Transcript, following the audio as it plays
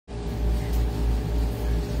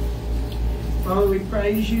Father, we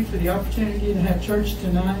praise you for the opportunity to have church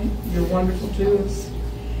tonight. You're wonderful to us.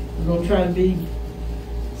 We're going to try to be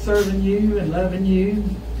serving you and loving you,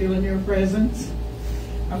 feeling your presence.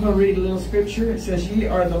 I'm going to read a little scripture. It says, "Ye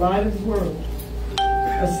are the light of the world.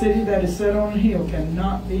 A city that is set on a hill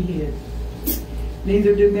cannot be hid.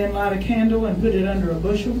 Neither do men light a candle and put it under a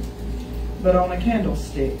bushel, but on a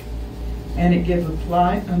candlestick, and it giveth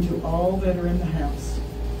light unto all that are in the house.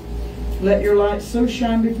 Let your light so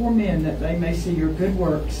shine before men that they may see your good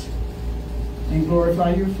works and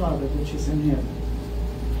glorify your Father which is in heaven."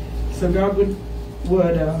 So God would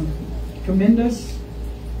commend us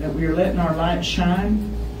that we are letting our light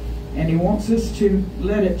shine, and He wants us to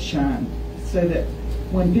let it shine so that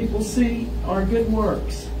when people see our good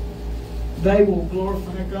works, they will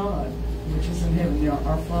glorify God which is in heaven,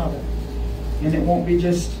 our Father. And it won't be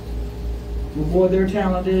just, well, boy, they're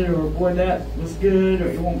talented, or boy, that was good, or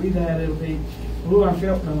it won't be that. It'll be, oh, I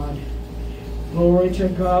felt God. Glory to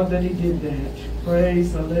God that He did that.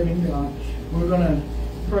 Praise the living God. We're going to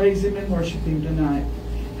praise Him and worship Him tonight.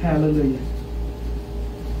 Hallelujah.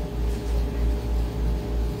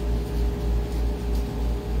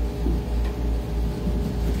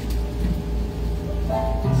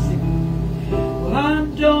 Well, I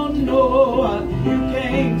don't know what you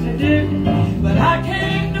came to do, but I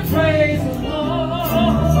came to praise the Lord.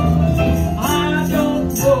 I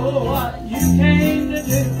don't know what you came to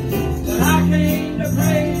do, but I came to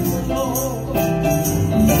praise the Lord.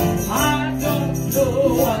 I don't know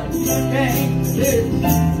what you came to do,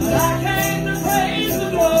 but I came to praise the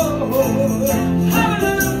Lord.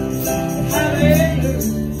 Hallelujah,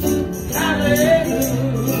 hallelujah, hallelujah.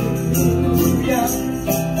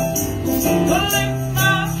 Lift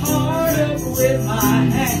my heart up with my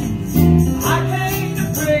hands. I came to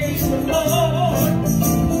praise the Lord.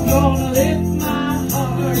 Gonna lift my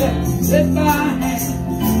heart up with my hands.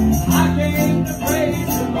 I came to praise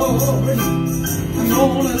the Lord. I'm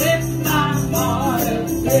gonna lift my heart up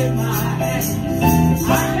with my hands.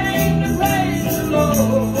 I came to praise the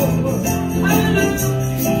Lord.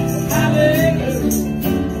 Hallelujah, hallelujah,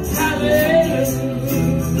 hallelujah.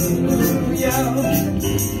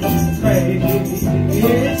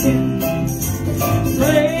 Praise Him,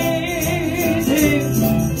 praise Him,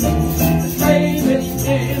 praise Him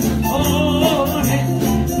in the morning,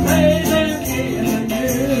 praise Him in the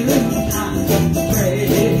noontime,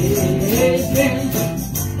 praise Him,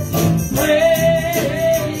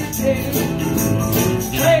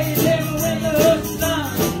 praise Him when the sun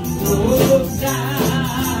goes down.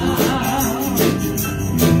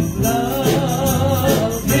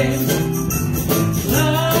 Love Him,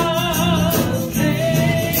 love Him,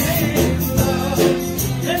 love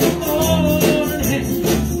in the morning,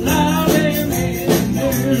 love Him in the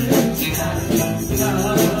noontime,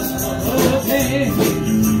 love Him,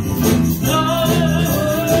 love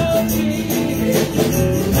Him,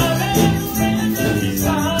 love Him when the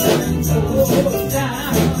sun goes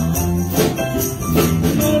down.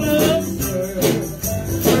 Gonna serve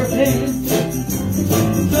Him,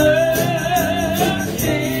 serve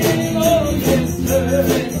Him, oh yes, serve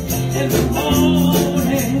Him in the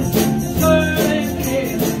morning, serve Him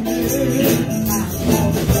in the noontime.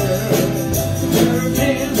 Serve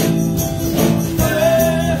Him, serve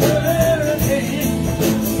Him,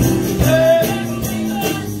 serve Him when the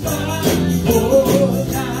sun goes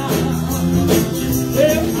down.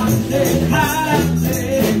 Well, I say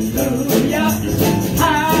hallelujah,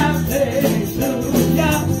 hallelujah,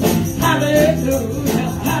 hallelujah,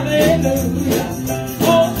 hallelujah.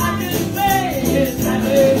 All I can say is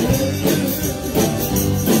hallelujah.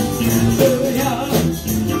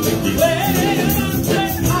 Well, I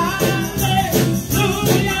say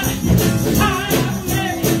hallelujah,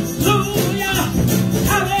 hallelujah,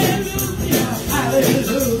 hallelujah,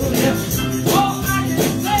 hallelujah. All I can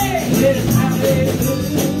say is hallelujah.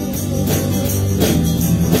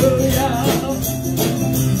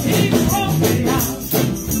 He brought me out.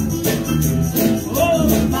 Oh,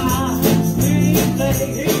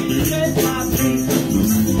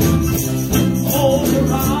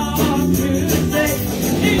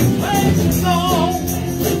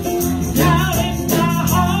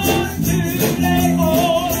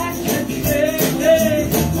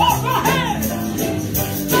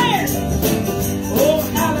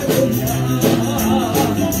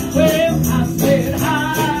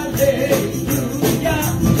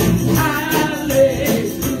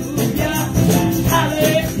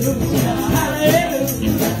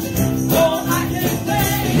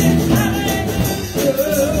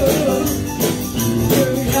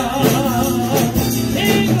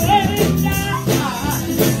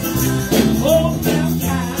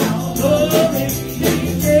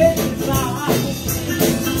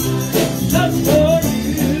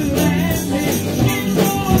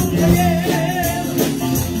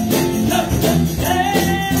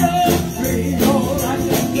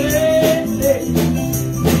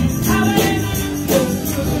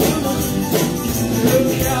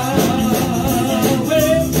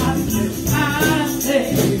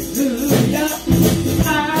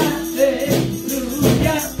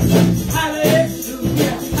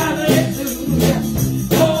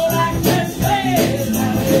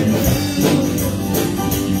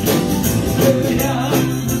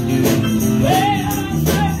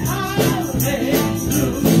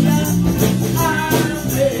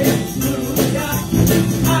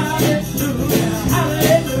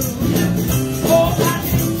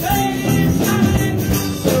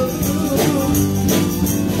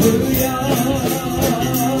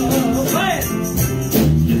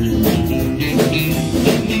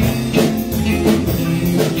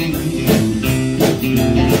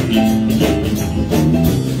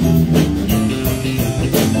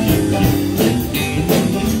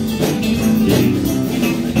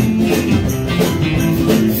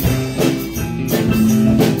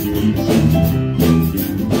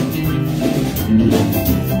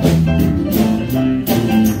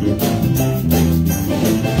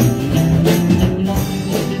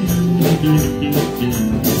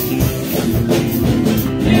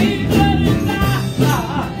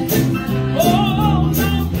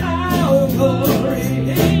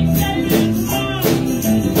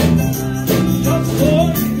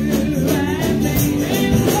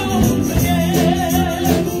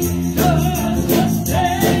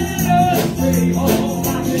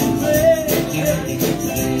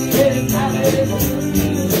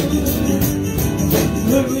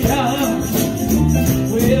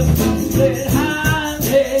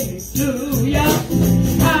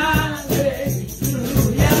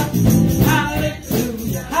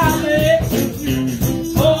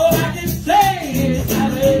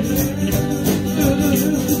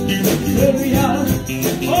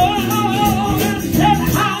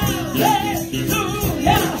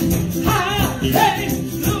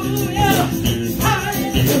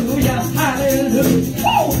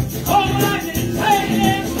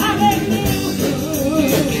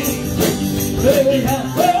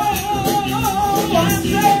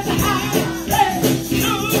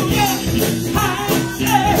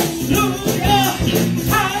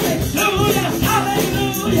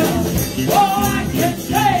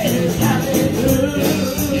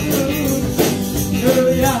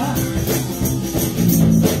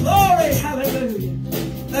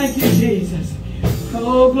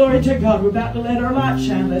 Oh, glory to God. We're about to let our light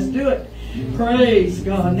shine. Let's do it. Praise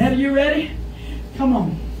God. Now, are you ready? Come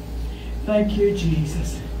on. Thank you,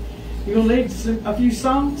 Jesus. You going to lead a few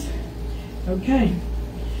songs? Okay.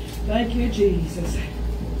 Thank you, Jesus.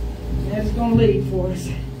 Ned's going to lead for us.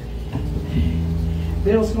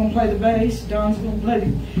 Bill's going to play the bass. Don's going to play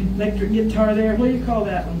the electric guitar there. What do you call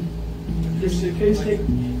that one? This acoustic,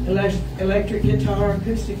 electric guitar,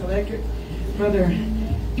 acoustic, electric. Brother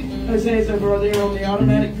Jose's over there on the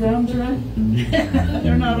automatic drums, right?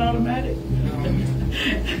 They're not automatic.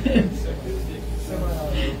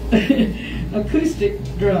 Acoustic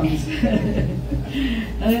drums. I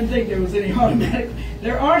didn't think there was any automatic.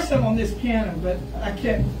 There are some on this piano, but I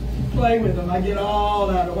can't play with them. I get all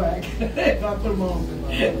out of whack if I put them on.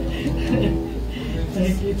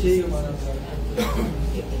 Thank you, Jesus.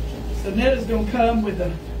 So Ned is going to come with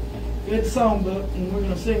a good songbook, and we're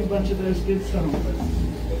going to sing a bunch of those good songs.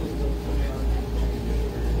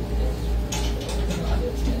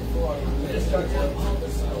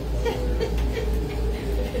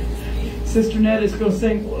 Sister Ned is going to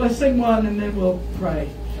sing. Well, let's sing one and then we'll pray.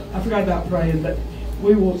 I forgot about praying, but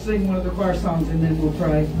we will sing one of the choir songs and then we'll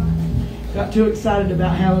pray. Got too excited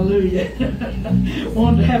about hallelujah.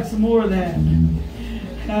 Wanted to have some more of that.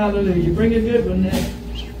 Hallelujah. Bring a good one, Ned.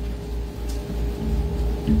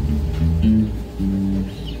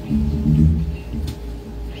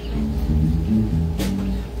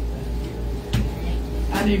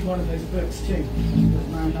 I need one of those books too.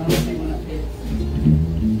 Mine, I don't see one up here.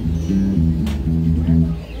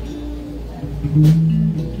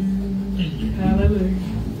 Hallelujah.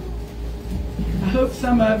 I hope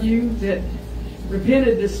some of you that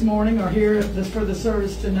repented this morning are here for the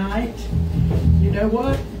service tonight. You know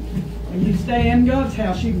what? When you stay in God's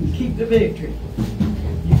house, you can keep the victory.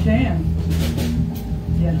 You can.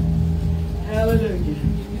 Yeah. Hallelujah.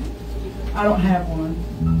 I don't have one.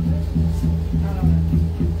 I don't know.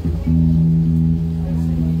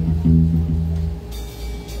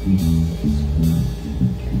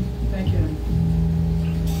 Thank you.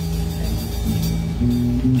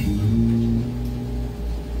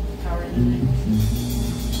 Power in the name.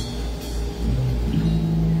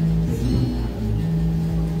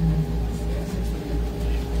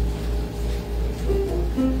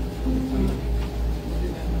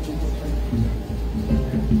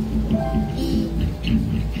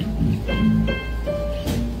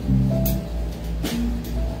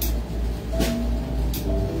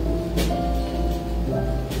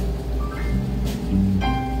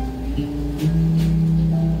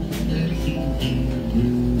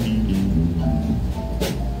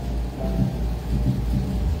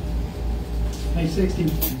 May 60.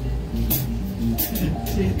 She's gonna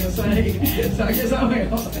say, so I guess I will.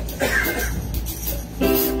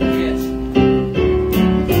 Yes.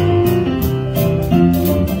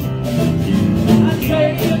 I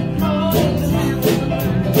say it call he's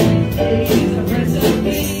the Prince of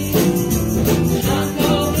Peace. I'm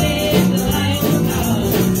calling the Lion of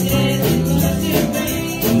God. Yes,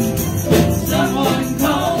 it's someone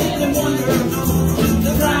called him wonderful,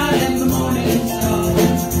 the bright and the morning star.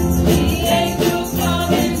 The angels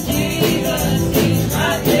calling Jesus, he's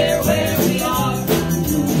right there where we are.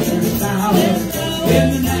 There's power in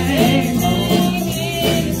the name of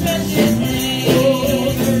his precious name.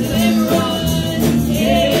 Oh, deliverance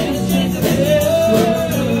in the strength of his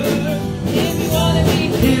word. If you want to be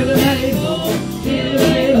healed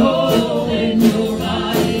made whole in your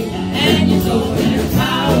body and your soul, there's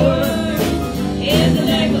power in the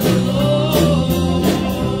name of the Lord.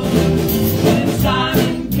 When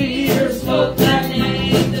Simon Peter spoke that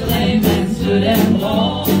name, the lame man stood and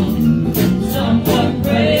walked. Someone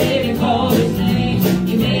prayed and called his name,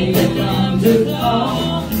 he made it come to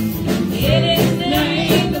fall. In his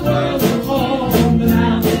name the worlds were formed, the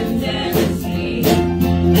mountains and the sea.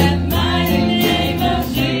 That mighty name of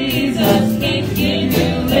Jesus can give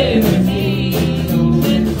you liberty.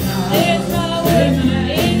 There's power in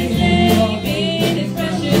his name, in his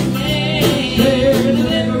precious name. There's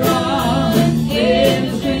deliverance in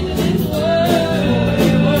the strength of his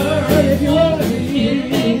word. If you want to be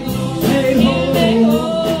made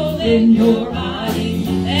whole in your body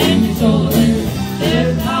and your soul.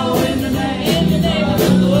 There's power in the name of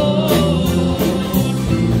the Lord.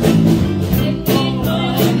 When we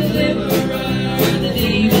call the deliverer, the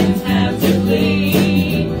demons have to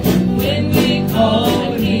flee. When we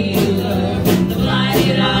call the healer, the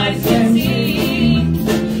blinded eyes can see.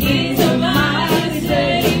 He's a mighty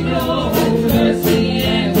Savior, mercy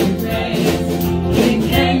and grace. He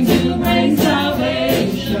came to bring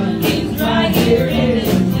salvation. He's right here in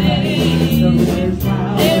His name. There's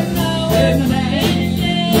power in the name,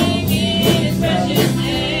 in His precious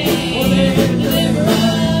name. Oh, there's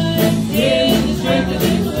deliverance in the strength of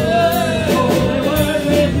His word. Oh, word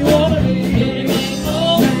if you want to be.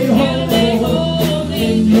 He'll make whole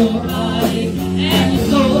in your body and your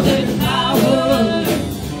soul. There's power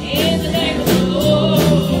in the name of the Lord.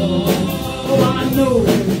 Oh, I know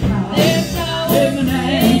there's power in the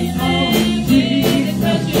name of Jesus'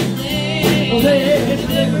 precious name. Oh, there's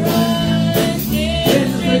deliverance in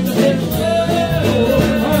the strength of His word. Oh,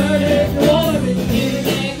 word if you want to be.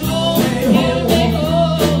 He'll make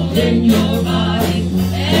whole in your body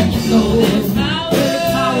and your soul. There's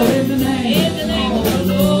power in the name of the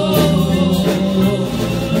Lord.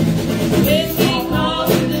 When we call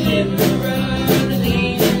the deliverer, the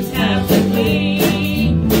demons have to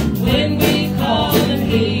flee. When we call the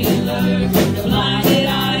healer, the blinded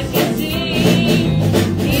eyes can see.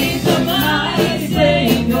 He's a mighty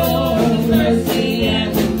Savior, mercy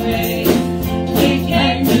and grace. He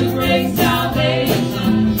came to bring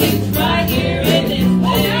salvation. He's right here in His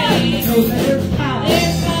name. So there's power in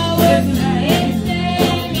His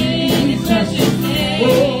name, in His precious name. Oh,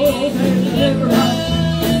 there's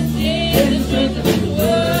deliverance in the strength of His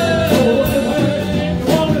word.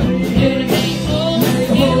 Oh,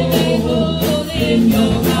 he'll make whole in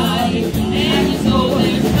your body and your soul.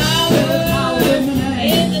 There's power in the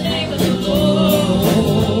name of the Lord.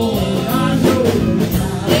 I know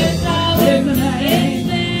there's power in the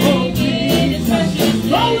name of Jesus' precious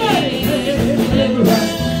name.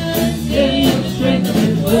 Deliverance in the strength of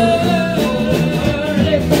His word.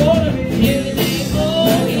 If you want to be, He'll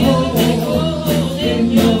make whole in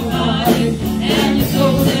your body and your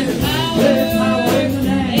soul. There's power in the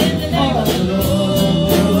name of the Lord.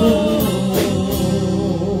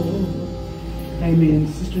 Amen.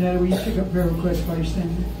 Sister Netta, will you pick up prayer requests while you're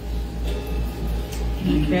standing?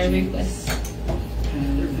 Prayer requests.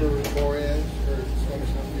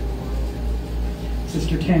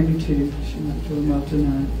 Sister Tammy too. She might feel well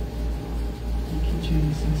tonight. Thank you,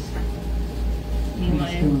 Jesus. Praise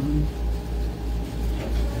God.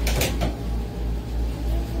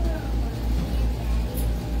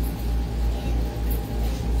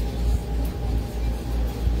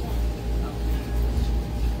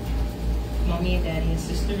 Mommy and Daddy and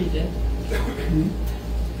Sister Rita. Okay.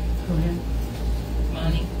 Go ahead.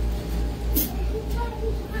 Money.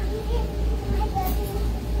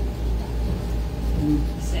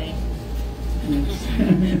 Same. Yes.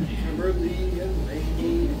 Remember the young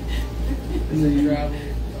lady? This is travel.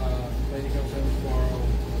 Lady comes home tomorrow.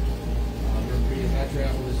 Remember being at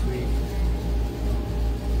travel this week.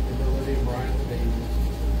 Remember Olivia and Brian, the babies.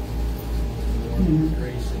 Lord,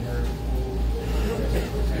 grace in her full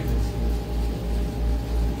pregnancy.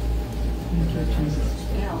 Thank you, Jesus.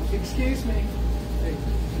 Now, excuse me. Hey,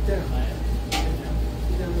 sit down. Sit down.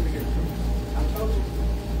 Sit down. Let me get it. I told you.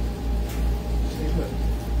 Stay put.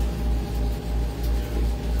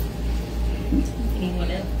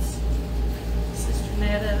 Anyone else? Sister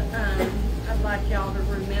Netta, I'd like y'all to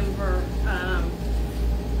remember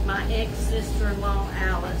my ex-sister-in-law,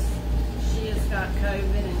 Alice. She has got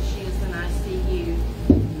COVID and she is in ICU.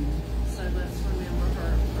 So let's remember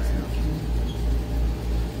her in prayer.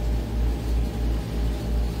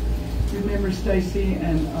 Remember Stacy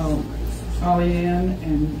and Ollie Ann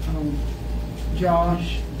and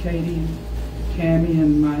Josh, Katie, and Tammy,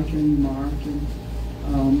 and Mike and Mark, and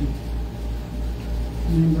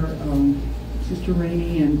remember Sister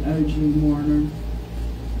Rainey and O.G. Warner.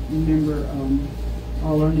 Remember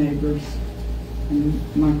all our neighbors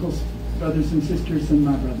and Michael's brothers and sisters and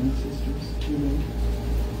my brothers and sisters. Too.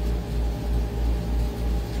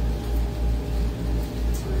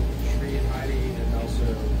 Shree and Heidi, and also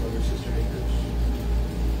brother sister Akers.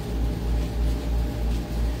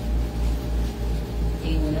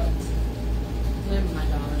 Anyone else? Remember my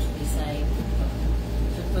daughters to be saved,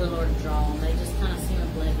 for the Lord to draw them. They just kind of seem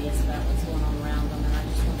oblivious about what's going on around them, and I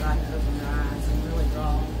just want God to open their eyes and really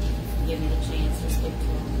draw them and give me the chance to speak to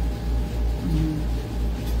them.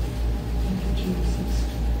 Thank you, Jesus.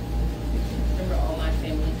 Remember all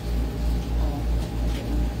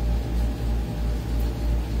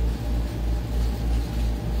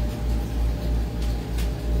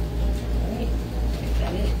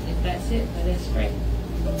That's it. Let us pray.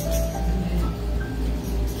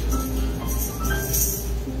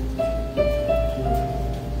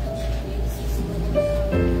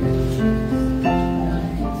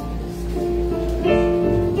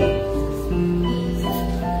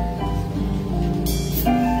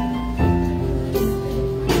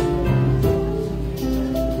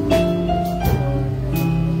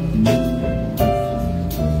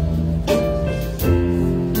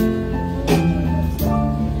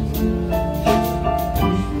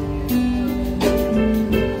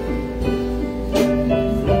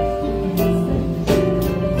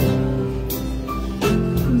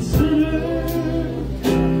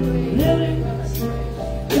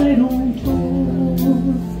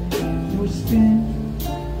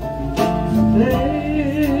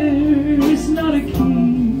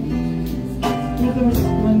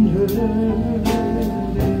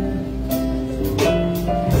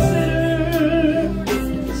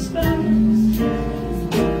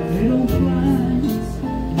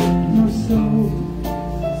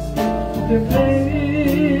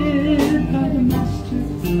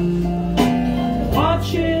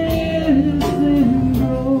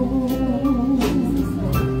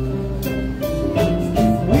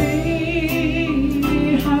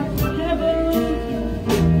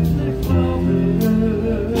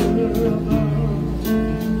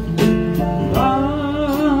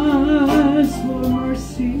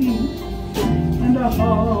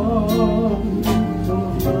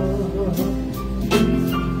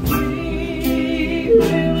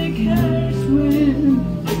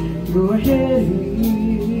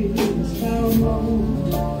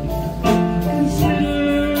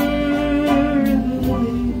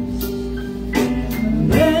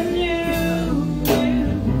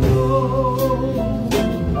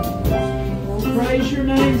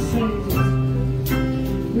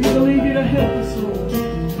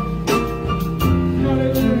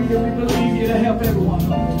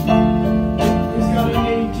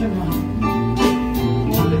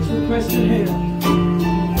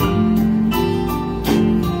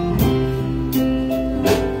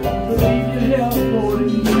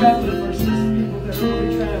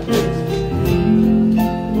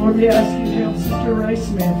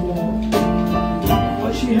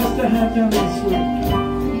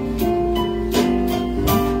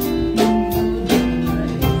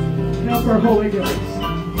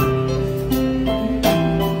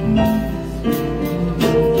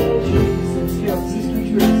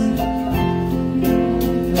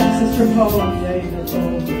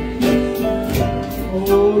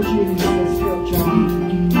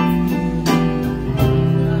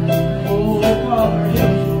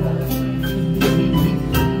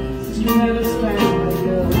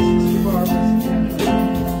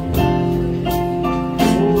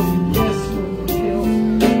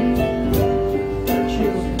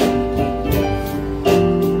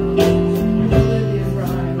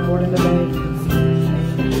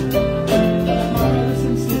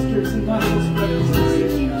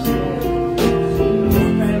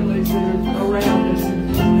 Families that are around us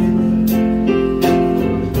and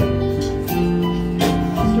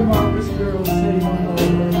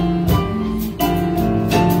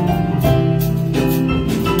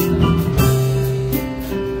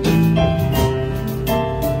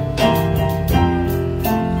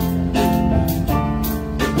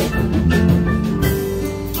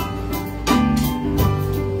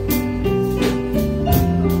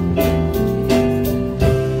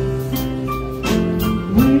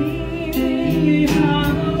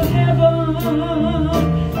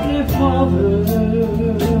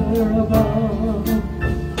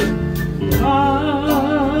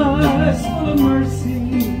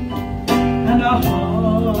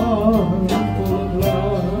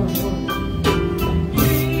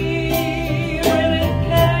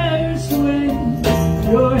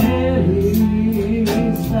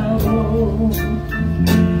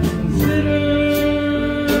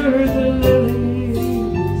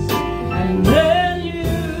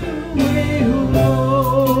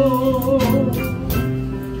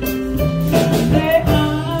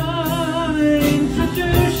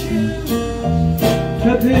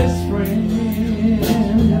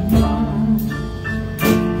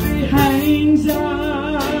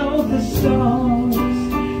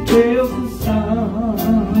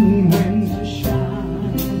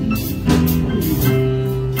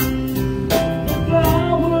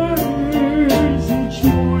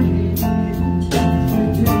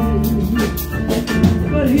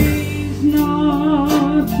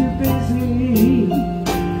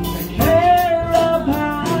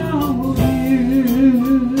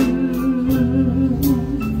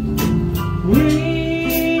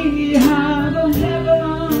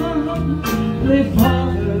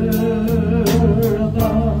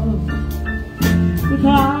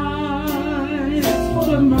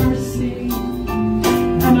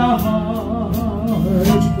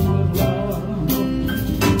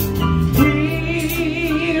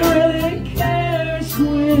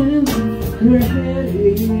your head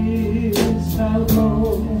is how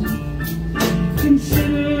low.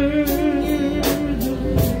 Consider the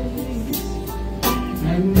ways,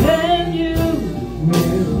 and then you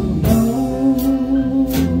will know.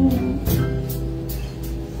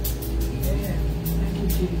 Yeah, thank you,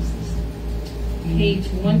 Jesus. Page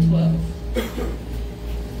 112.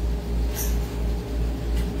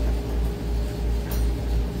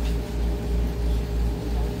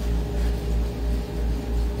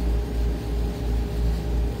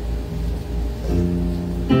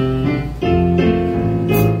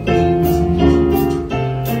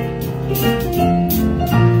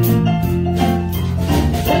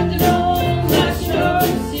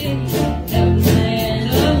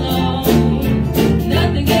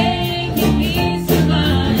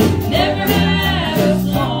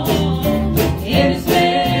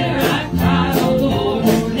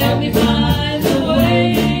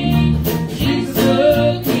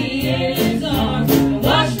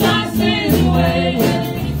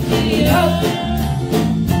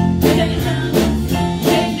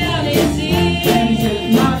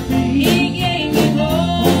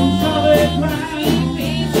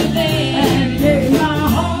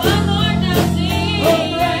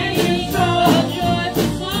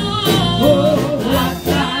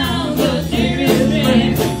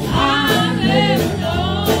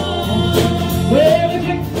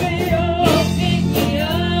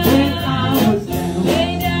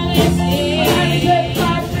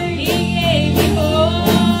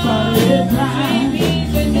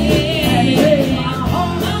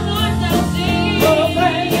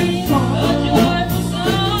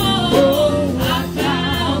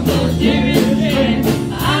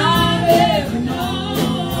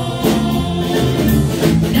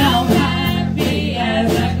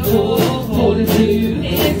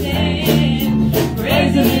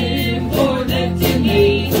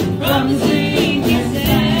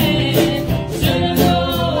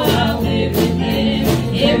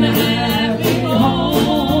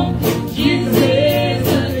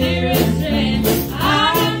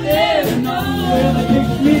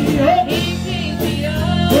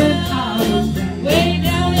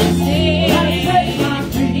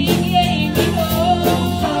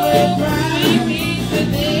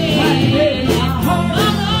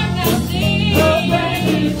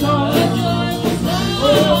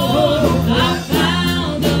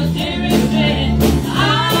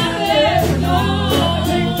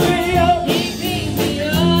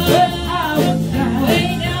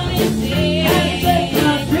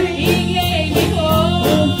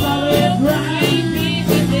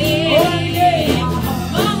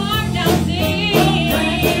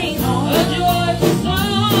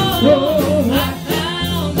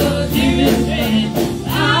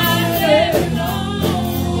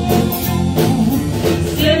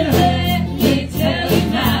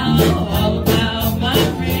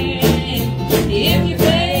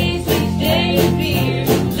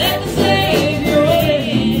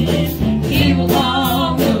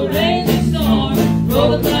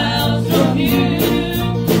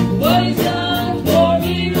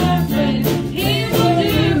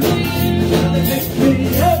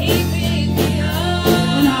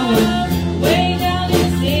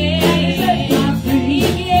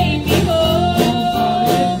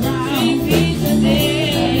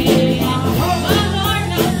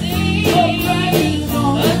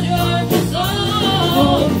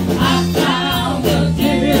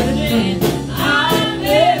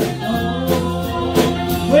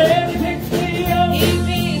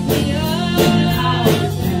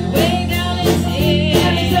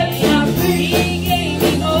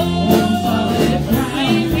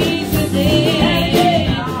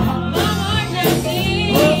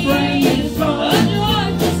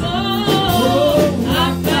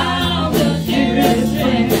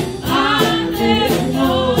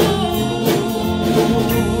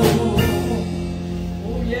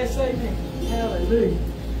 Hallelujah.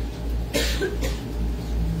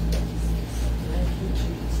 Thank you,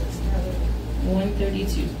 Jesus. Hallelujah.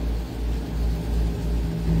 132.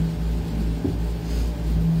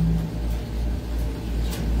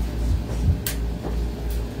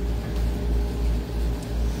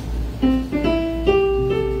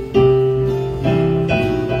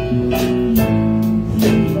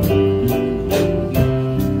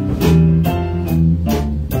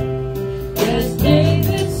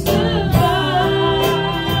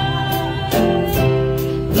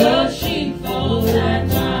 The sheepfold at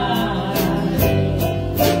night.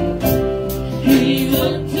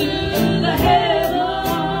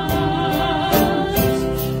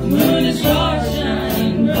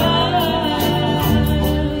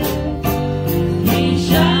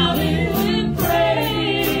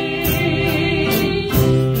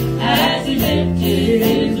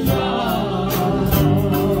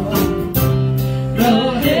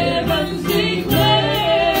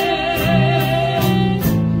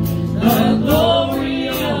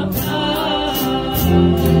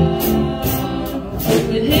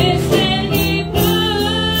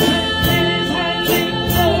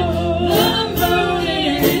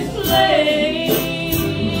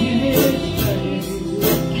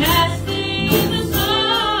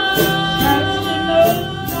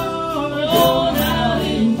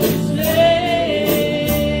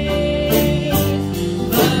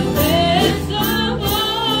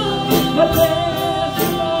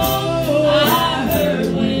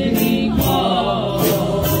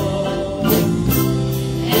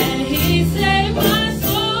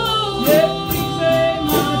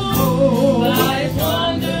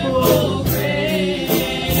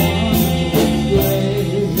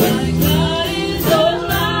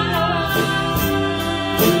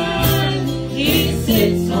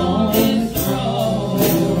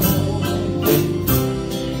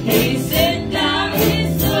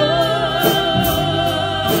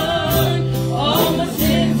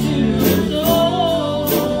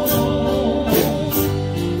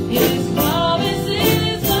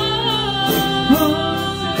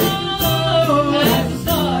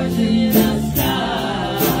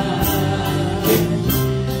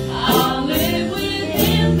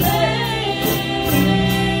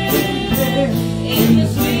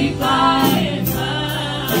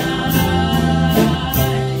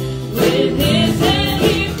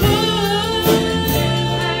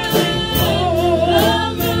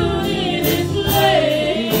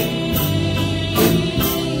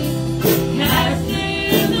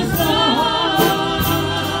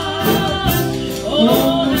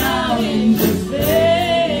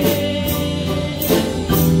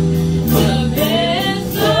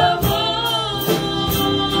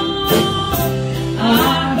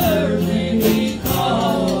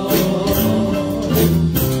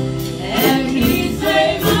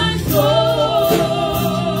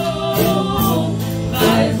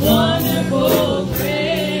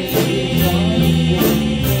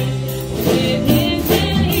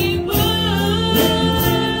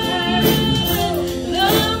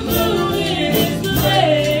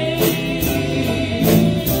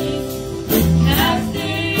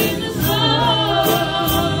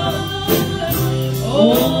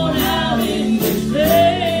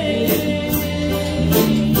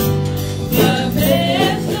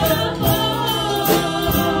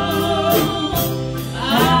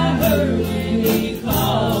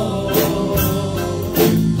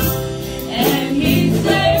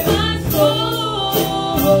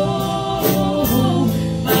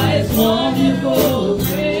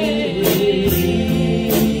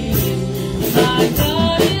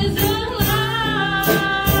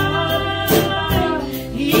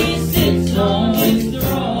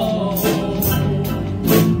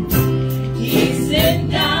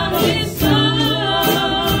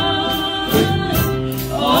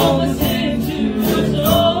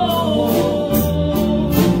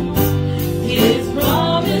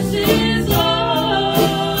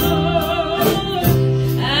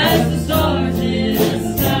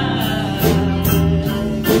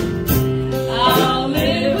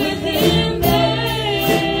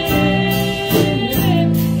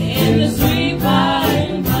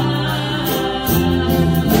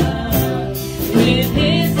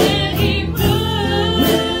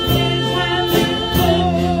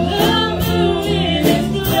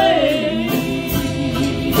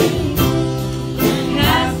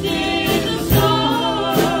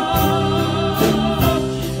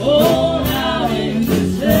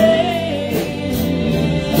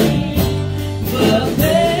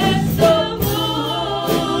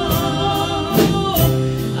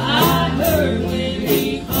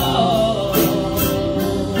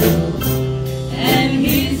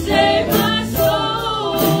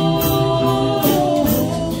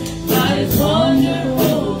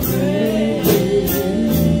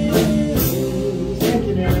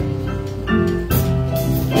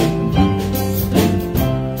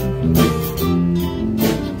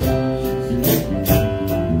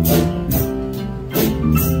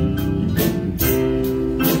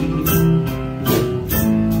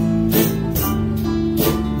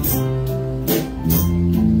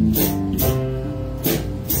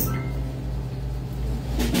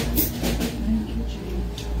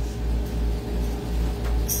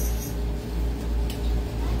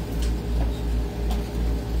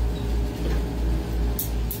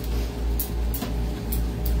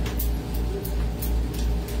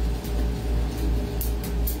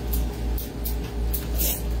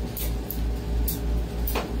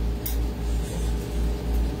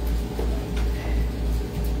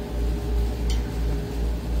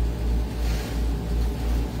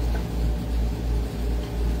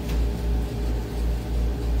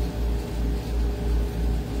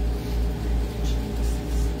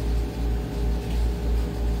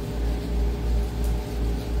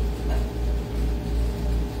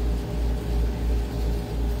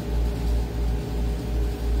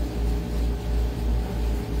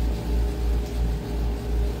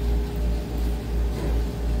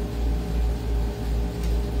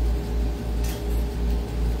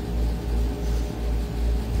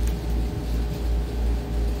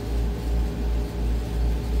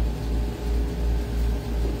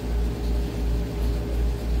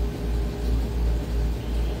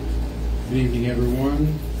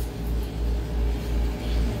 everyone.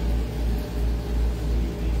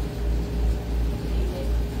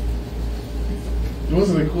 It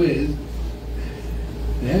wasn't a quiz.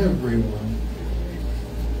 Everyone.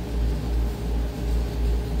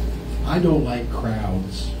 I don't like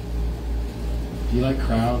crowds. Do you like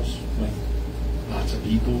crowds? Like lots of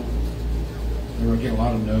people? I get a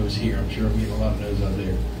lot of no's here. I'm sure I'm getting a lot of no's out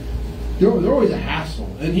there. They're always a hassle.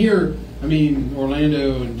 And here, I mean,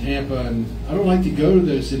 Orlando and Tampa, and I don't like to go to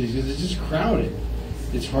those cities because it's just crowded.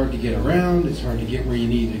 It's hard to get around. It's hard to get where you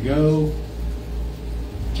need to go.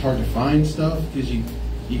 It's hard to find stuff because you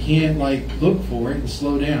can't like look for it and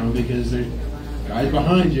slow down because there's guys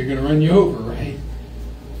behind you are going to run you over, right?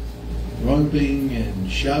 Bumping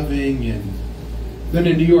and shoving, and then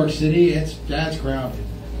in New York City, that's crowded,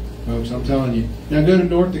 folks. I'm telling you. Now go to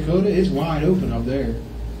North Dakota; it's wide open up there.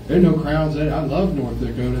 There are no crowds. I love North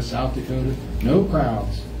Dakota, South Dakota. No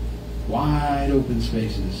crowds, wide open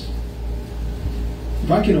spaces.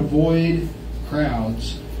 If I can avoid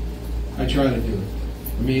crowds, I try to do it.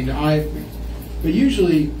 I mean, but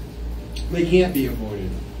usually they can't be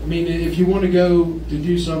avoided. I mean, if you want to go to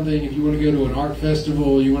do something, if you want to go to an art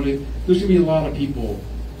festival, there's going to be a lot of people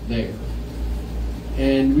there.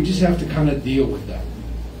 And we just have to kind of deal with that,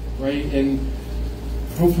 right? And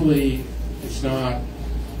hopefully it's not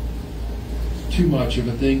too much of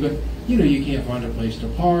a thing, but you can't find a place to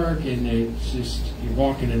park, and it's just you're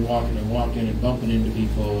walking and walking and walking and bumping into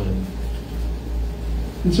people, and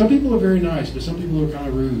some people are very nice, but some people are kind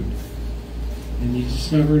of rude, and you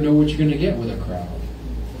just never know what you're going to get with a crowd.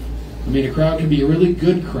 I mean, a crowd can be a really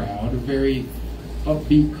good crowd, a very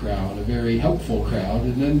upbeat crowd, a very helpful crowd,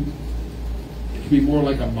 and then it can be more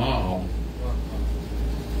like a mob,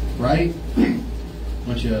 right?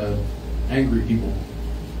 Bunch of angry people.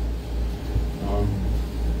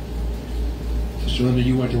 Sister Linda,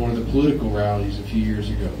 you went to one of the political rallies a few years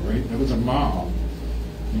ago, right? That was a mob.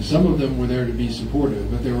 I mean, some of them were there to be supportive,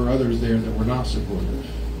 but there were others there that were not supportive,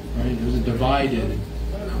 right? It was a divided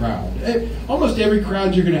crowd. Almost every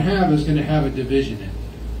crowd you're going to have is going to have a division in it.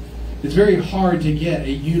 It's very hard to get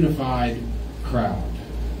a unified crowd.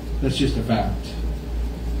 That's just a fact.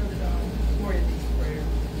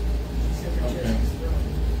 Okay.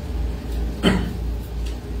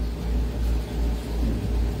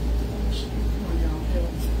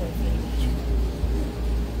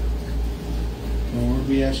 Lord,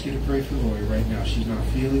 we ask you to pray for Lori right now. She's not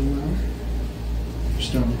feeling well. Her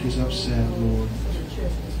stomach is upset, Lord.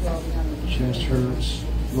 Chest hurts.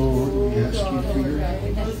 Lord, we ask you for your help.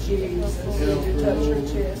 Help her, Lord.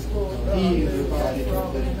 Heal her body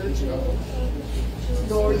completely, God.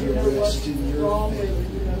 Lord, you rest in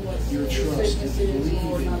your trust and believe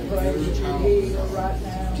in your power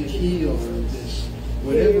to heal her this,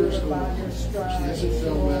 whatever is going on. She hasn't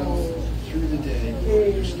felt well through the day.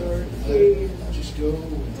 Just go and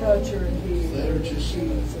let her just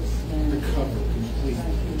recover completely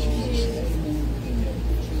in Jesus' name.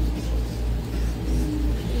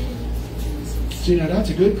 See, now that's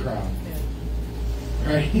a good crowd,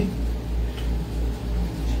 right?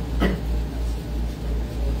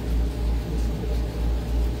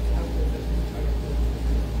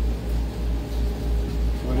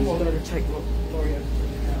 I'm going to let her take Lori up to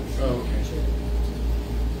the house. Oh, okay.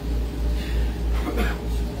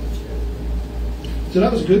 So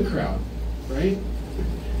that was a good crowd, right?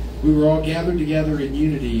 We were all gathered together in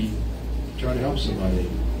unity to try to help somebody,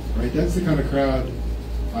 right? That's the kind of crowd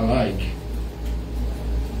I like.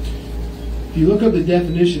 If you look up the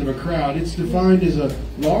definition of a crowd, it's defined as a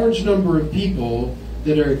large number of people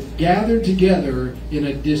that are gathered together in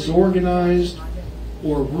a disorganized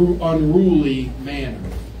or unruly manner.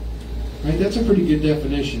 Right? That's a pretty good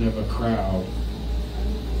definition of a crowd.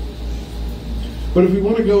 But if we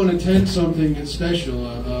want to go and attend something that's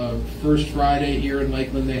special, First Friday here in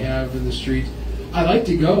Lakeland they have in the streets, I like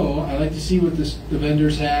to go. I like to see what the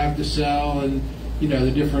vendors have to sell, and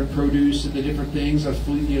the different produce and the different things.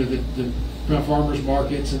 The farmers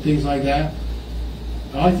markets and things like that.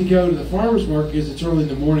 I like to go to the farmers market because it's early in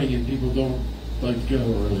the morning and people don't like to go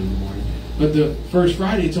early in the morning. But the First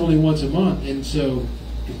Friday, it's only once a month, and so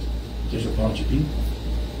there's a bunch of people.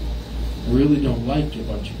 I really don't like a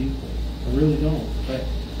bunch of people. I really don't.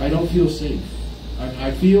 I don't feel safe.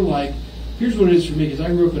 I feel like, here's what it is for me, because I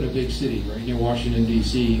grew up in a big city right near Washington,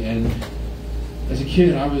 D.C., and as a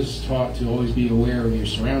kid, I was taught to always be aware of your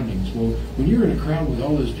surroundings. Well, when you're in a crowd with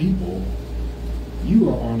all those people, you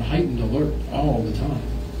are on heightened alert all the time.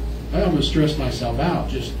 I almost stress myself out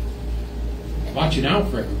just watching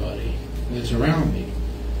out for everybody that's around me.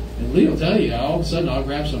 And Lee will tell you, all of a sudden I'll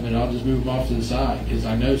grab something and I'll just move them off to the side because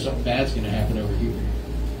I know something bad's going to happen over here.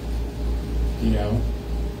 You know,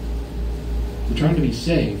 we're trying to be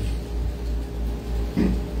safe.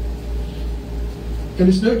 And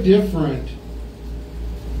it's no different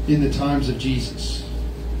in the times of Jesus.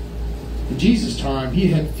 In Jesus' time, he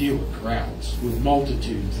had fewer crowds, with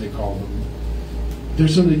multitudes, they called them.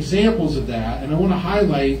 There's some examples of that, and I want to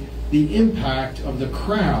highlight the impact of the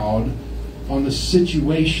crowd on the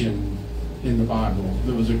situation in the Bible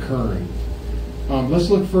that was occurring. Let's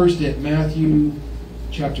look first at Matthew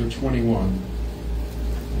chapter 21.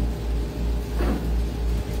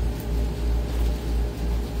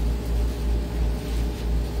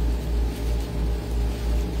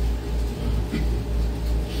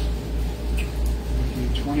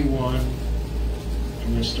 Matthew 21, I'm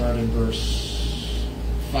going to start in verse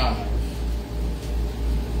 5.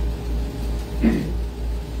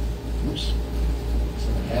 Oops. So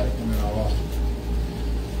I had it and then I lost it.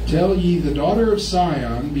 Tell ye the daughter of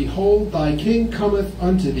Sion, behold, thy king cometh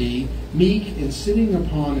unto thee, meek and sitting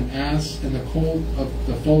upon an ass in the foal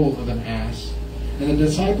of an ass. And the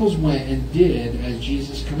disciples went and did as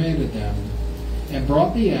Jesus commanded them, and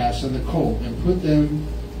brought the ass and the colt, and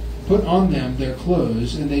put on them their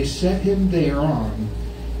clothes, and they set him thereon.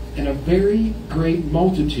 And a very great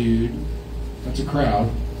multitude, that's a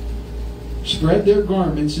crowd, spread their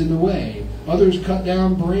garments in the way. Others cut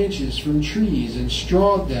down branches from trees and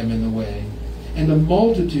strawed them in the way. And the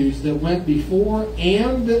multitudes that went before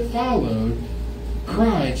and that followed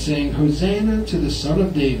cried, saying, Hosanna to the Son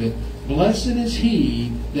of David. Blessed is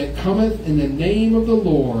he that cometh in the name of the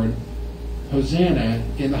Lord. Hosanna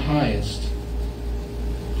in the highest.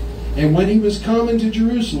 And when he was come into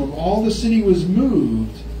Jerusalem, all the city was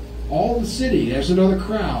moved. All the city, there's another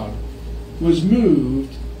crowd, was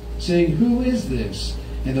moved, saying, Who is this?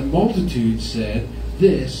 And the multitude said,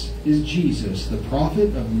 This is Jesus, the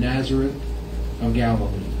prophet of Nazareth of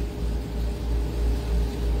Galilee.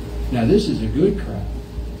 Now this is a good crowd,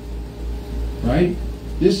 right?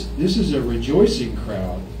 This is a rejoicing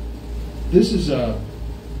crowd. This is an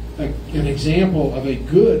example of a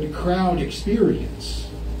good crowd experience.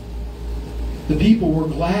 The people were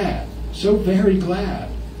glad, so very glad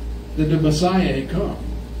that the Messiah had come.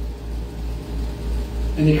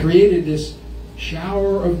 And they created this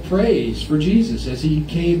shower of praise for Jesus as he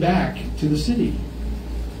came back to the city.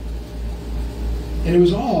 And it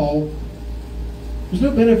was no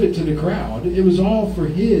benefit to the crowd. It was all for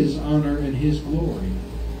his honor and his glory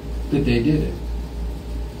that they did it.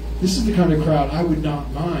 This is the kind of crowd I would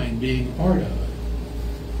not mind being a part of.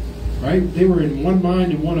 Right? They were in one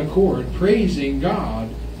mind and one accord, praising God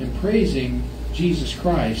and praising Jesus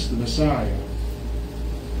Christ, the Messiah.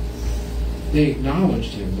 They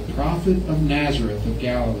acknowledged him, the prophet of Nazareth of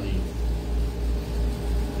Galilee.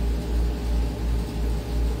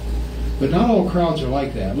 But not all crowds are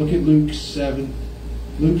like that. Look at Luke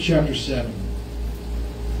chapter 7.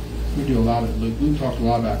 We do a lot of Luke. Luke talked a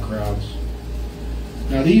lot about crowds.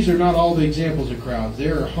 Now these are not all the examples of crowds.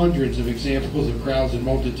 There are hundreds of examples of crowds and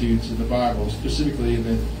multitudes in the Bible, specifically in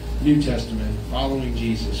the New Testament, following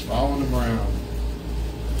Jesus, following him around.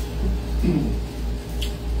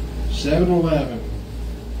 7:11.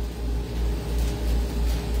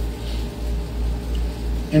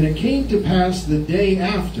 And it came to pass the day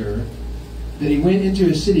after that he went into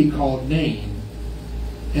a city called Nain,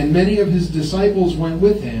 and many of his disciples went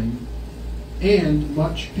with him, and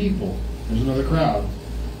much people. There's another crowd.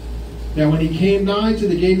 Now when he came nigh to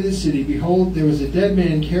the gate of the city, behold, there was a dead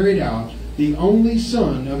man carried out, the only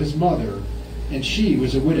son of his mother, and she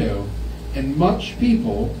was a widow. And much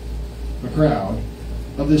people, a crowd,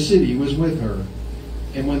 of the city was with her.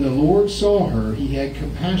 And when the Lord saw her, he had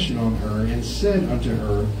compassion on her, and said unto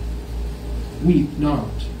her, Weep not.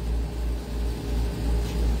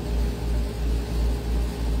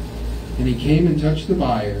 And he came and touched the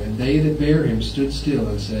bier, and they that bare him stood still,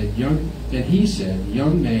 and said, And he said,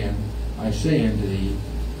 Young man, I say unto thee,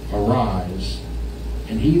 arise.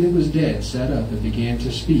 And he that was dead sat up and began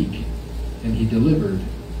to speak, and he delivered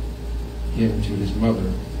him to his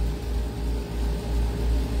mother.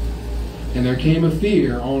 And there came a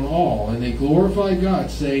fear on all, and they glorified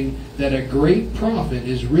God, saying that a great prophet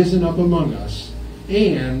is risen up among us,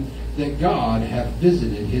 and that God hath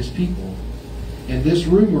visited his people. And this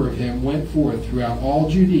rumor of him went forth throughout all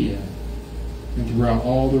Judea, and throughout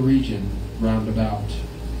all the region round about.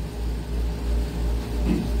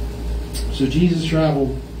 So Jesus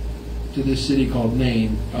traveled to this city called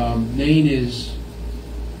Nain. Nain is,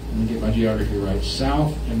 let me get my geography right,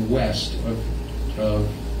 south and west of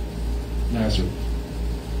Nazareth.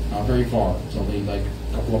 Not very far. It's only like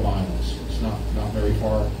a couple of miles. It's not very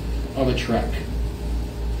far of a trek.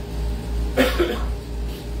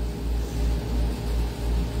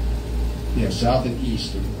 Yeah, south and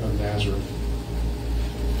east of Nazareth.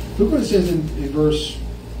 Look what it says in verse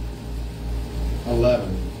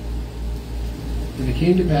 11. And it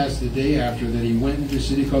came to pass the day after that he went into a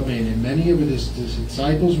city called Nain, and many of his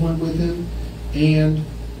disciples went with him, and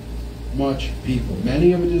much people.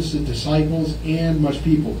 Many of his disciples and much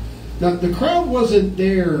people. Now, the crowd wasn't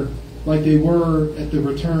there like they were at the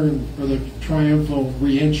return or the triumphal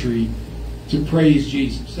re-entry to praise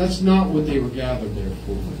Jesus. That's not what they were gathered there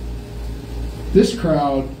for. This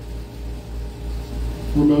crowd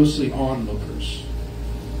were mostly onlookers,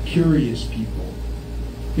 curious people.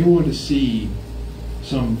 They wanted to see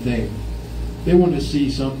something. They wanted to see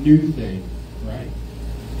some new thing, right?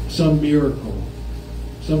 Some miracle.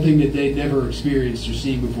 Something that they'd never experienced or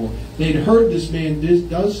seen before. They'd heard this man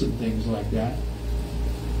does some things like that.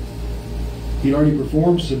 He'd already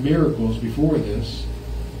performed some miracles before this.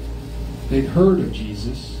 They'd heard of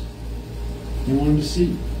Jesus. They wanted to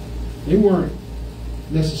see. They weren't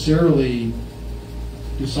necessarily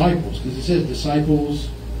disciples, because it says disciples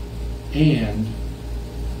and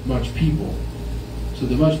much people. So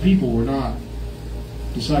the much people were not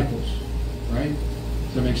disciples, right?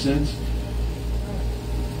 Does that make sense?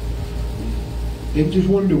 They just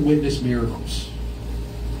wanted to witness miracles.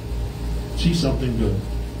 See something good.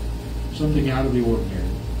 Something out of the ordinary.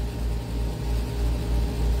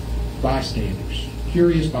 Bystanders.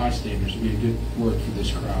 Curious bystanders would be a good word for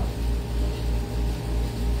this crowd.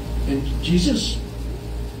 And Jesus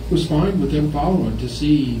was fine with them following to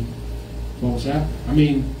see what was happening. I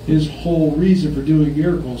mean, his whole reason for doing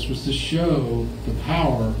miracles was to show the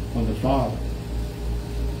power of the Father.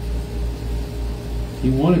 He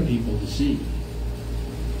wanted people to see.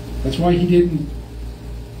 That's why he didn't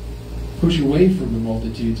push away from the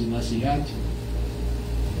multitudes unless he had to.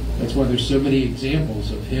 That's why there's so many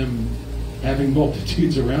examples of him having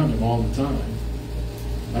multitudes around him all the time.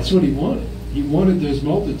 That's what he wanted. He wanted those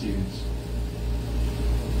multitudes.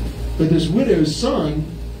 But this widow's son,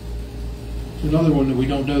 another one that we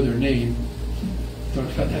don't know their name, we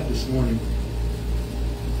talked about that this morning.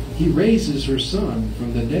 He raises her son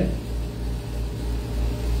from the dead.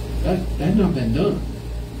 That had not been done.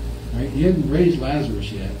 Right? He hadn't raised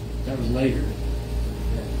Lazarus yet. That was later.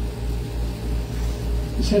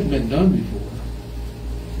 This hadn't been done before.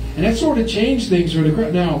 And that sort of changed things for the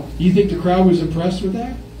crowd. Now, you think the crowd was impressed with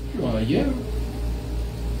that? Well, yeah.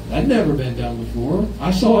 That'd never been done before.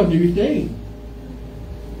 I saw a new thing.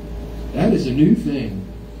 That is a new thing.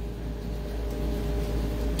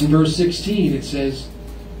 In verse 16 it says,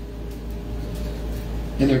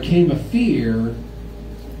 and there came a fear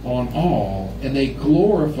on all, and they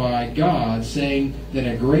glorified God, saying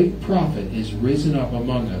that a great prophet is risen up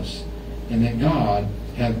among us, and that God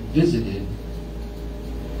hath visited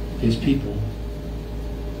his people.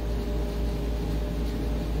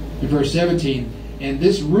 In verse 17, and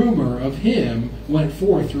this rumor of him went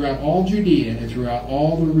forth throughout all Judea and throughout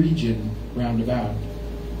all the region round about.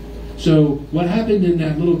 So what happened in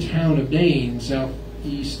that little town of Nain,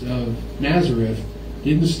 southeast of Nazareth,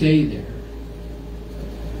 didn't stay there.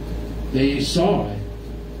 They saw it,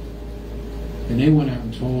 and they went out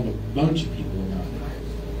and told a bunch of people about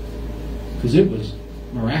it. Because it was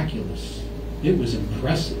miraculous. It was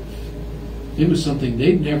impressive. It was something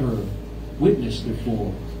they'd never witnessed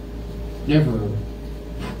before. That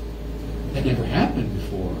never happened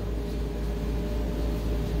before.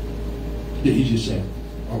 Then he just said,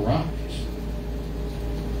 arise.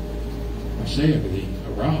 I say unto thee,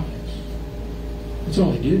 arise. That's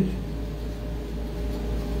all he did.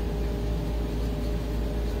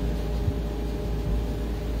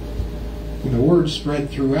 And the word spread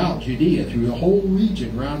throughout Judea, through the whole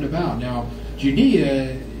region round about. Now,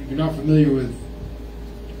 Judea, if you're not familiar with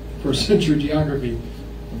first century geography,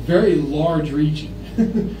 a very large region.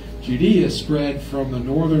 Judea spread from the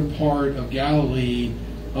northern part of Galilee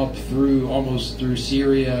up through, almost through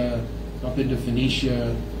Syria, up into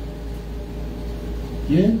Phoenicia.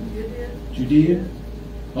 Yeah? Judea?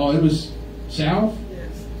 Oh, it was south?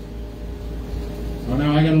 Yes. Well,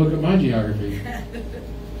 now I got to look at my geography.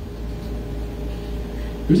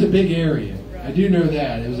 It was a big area. I do know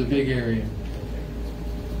that. It was a big area.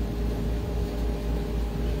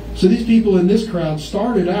 So these people in this crowd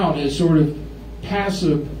started out as sort of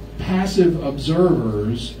passive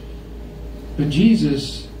observers, but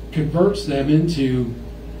Jesus converts them into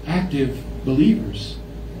active believers.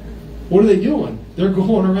 What are they doing? They're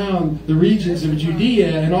going around the regions of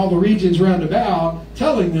Judea and all the regions round about,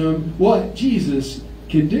 telling them what Jesus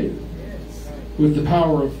can do with the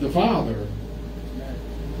power of the Father.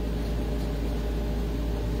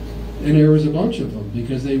 And there was a bunch of them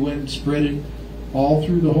because they went and spread it all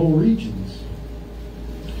through the whole regions.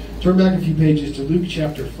 Turn back a few pages to Luke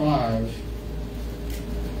chapter 5.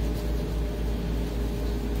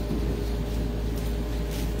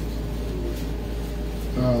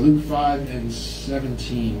 Luke 5 and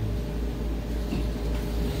 17.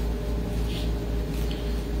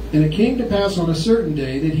 And it came to pass on a certain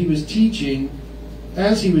day that he was teaching,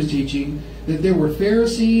 as he was teaching, that there were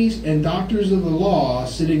Pharisees and doctors of the law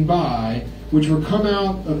sitting by, which were come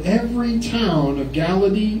out of every town of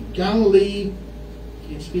Galilee,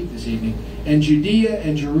 can't speak this evening, and Judea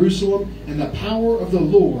and Jerusalem, and the power of the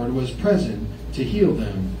Lord was present to heal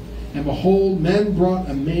them. And behold, men brought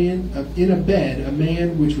a man in a bed, a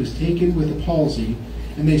man which was taken with a palsy,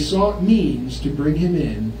 and they sought means to bring him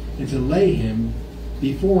in and to lay him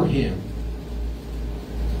before him.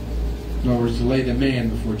 In other words, to lay the man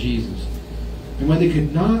before Jesus. And when they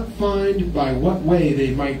could not find by what way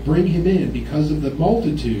they might bring him in because of the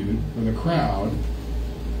multitude, or the crowd,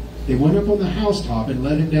 they went up on the housetop and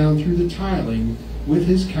let him down through the tiling with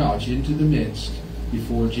his couch into the midst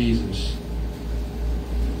before Jesus.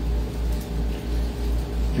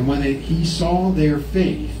 And when he saw their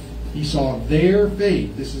faith, this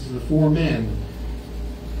is the four men,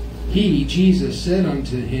 he, Jesus, said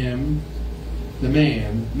unto him, the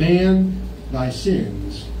man, Man, thy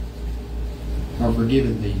sins are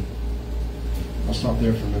forgiven thee. I'll stop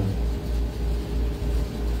there for a minute.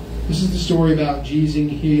 This is the story about Jesus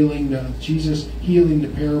healing the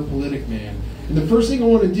paralytic man. And the first thing I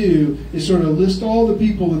want to do is sort of list all the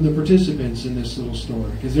people and the participants in this little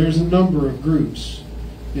story, because there's a number of groups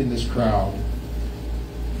in this crowd.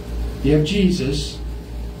 You have Jesus,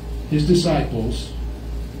 his disciples,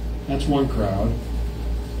 that's one crowd.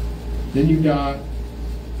 Then you've got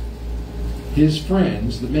his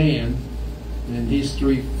friends, the man, and his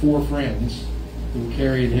four friends who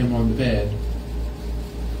carried him on the bed.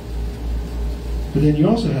 But then you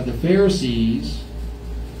also have the Pharisees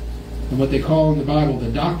and what they call in the Bible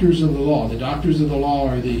the doctors of the law. The doctors of the law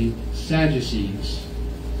are the Sadducees.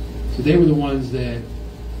 So they were the ones that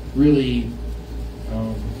really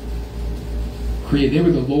they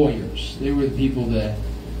were the lawyers. They were the people that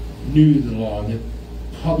knew the law, that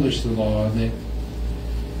published the law. And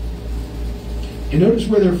notice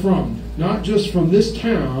where they're from. Not just from this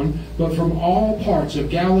town, but from all parts of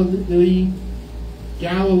Galilee,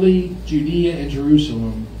 Judea, and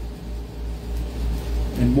Jerusalem.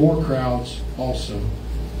 And more crowds also.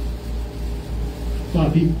 A lot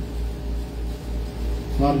of people.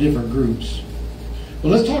 A lot of different groups. But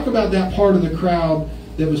let's talk about that part of the crowd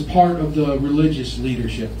that was part of the religious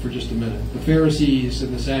leadership for just a minute. The Pharisees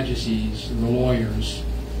and the Sadducees and the lawyers.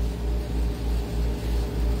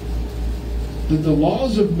 The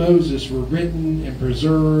laws of Moses were written and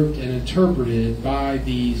preserved and interpreted by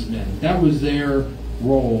these men. That was their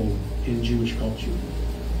role in Jewish culture.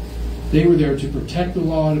 They were there to protect the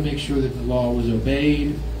law, to make sure that the law was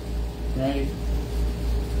obeyed, right?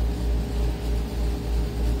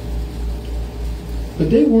 But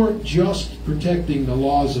they weren't just protecting the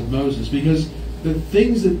laws of Moses, because the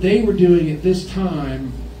things that they were doing at this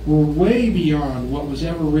time were way beyond what was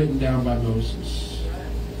ever written down by Moses.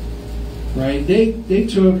 Right? They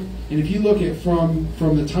took, and if you look at from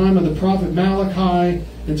the time of the prophet Malachi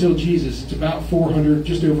until Jesus, it's about 400,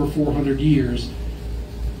 just over 400 years.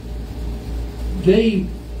 They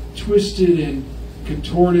twisted and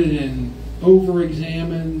contorted and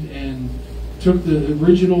over-examined and took the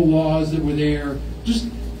original laws that were there.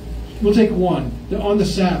 We'll take one. On the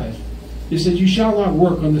Sabbath, it said, "You shall not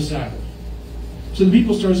work on the Sabbath." So the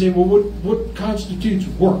people started saying, "Well, what constitutes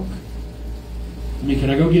work? I mean,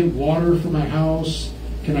 can I go get water for my house?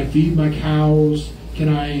 Can I feed my cows?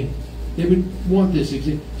 They would want this.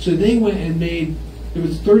 So they went and made, it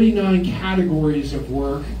was 39 categories of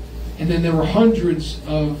work, and then there were hundreds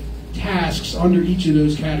of tasks under each of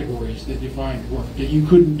those categories that defined work that you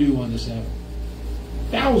couldn't do on the Sabbath.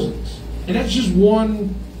 Thousands. And that's just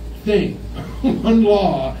one thing, one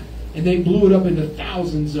law, and they blew it up into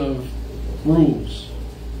thousands of rules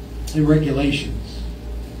and regulations.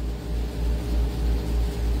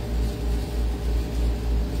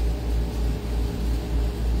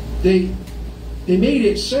 They made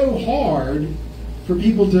it so hard for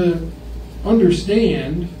people to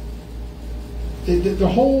understand that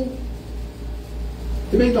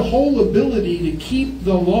they made the whole ability to keep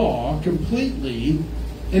the law completely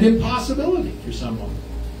an impossibility for someone.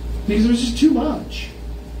 Because there was just too much.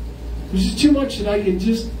 There was just too much that I could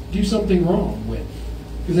just do something wrong with.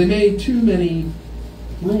 Because they made too many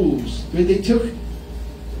rules. They made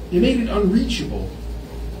it unreachable.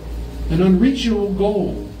 An unreachable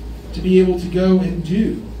goal to be able to go and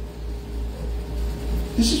do.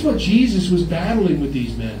 This is what Jesus was battling with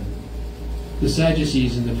these men. the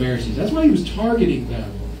Sadducees and the Pharisees. That's why he was targeting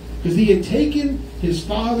them. Because he had taken his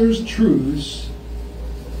father's truths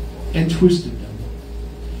and twisted them.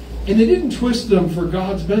 And they didn't twist them for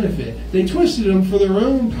God's benefit. They twisted them for their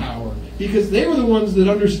own power. Because they were the ones that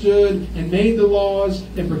understood and made the laws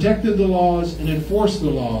and protected the laws and enforced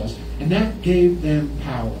the laws. And that gave them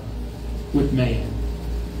power with man.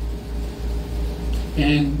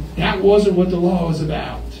 And that wasn't what the law was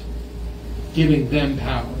about. Giving them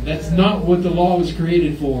power. That's not what the law was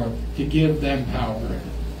created for, to give them power.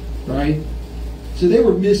 Right? So they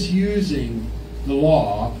were misusing the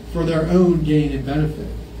law for their own gain and benefit.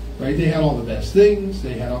 Right? They had all the best things.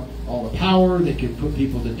 They had all the power. They could put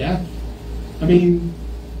people to death. I mean,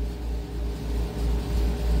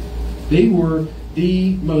 they were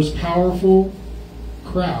the most powerful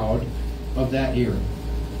crowd of that era.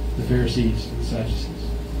 The Pharisees and the Sadducees.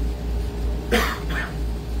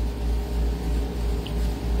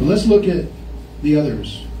 But let's look at the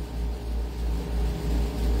others.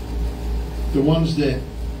 The ones that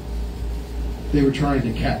they were trying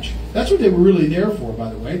to catch. That's what they were really there for,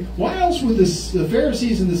 by the way. Why else would the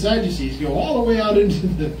Pharisees and the Sadducees go all the way out into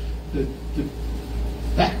the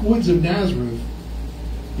backwoods of Nazareth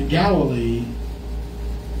in Galilee?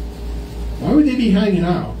 Why would they be hanging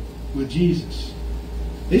out with Jesus?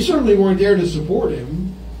 They certainly weren't there to support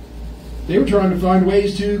him. They were trying to find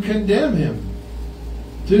ways to condemn him,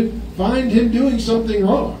 to find him doing something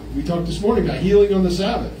wrong. We talked this morning about healing on the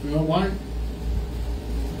Sabbath. You know why?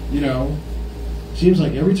 Seems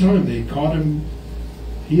like every time they caught him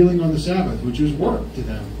healing on the Sabbath, which was work to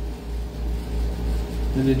them.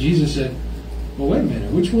 And then Jesus said, well, wait a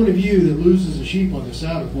minute. Which one of you that loses a sheep on the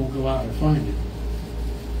Sabbath won't go out and find it?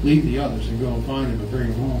 Leave the others and go and find him and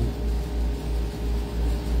bring him home.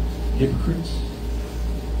 Hypocrites.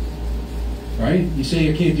 Right? You say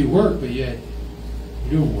you can't do work, but yet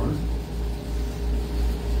you're doing work.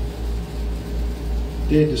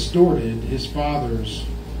 They had distorted his father's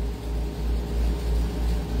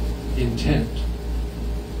intent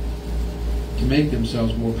to make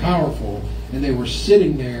themselves more powerful, and they were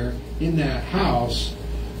sitting there in that house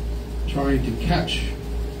trying to catch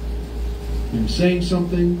him saying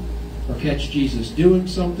something or catch Jesus doing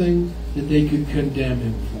something that they could condemn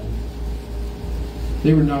him for.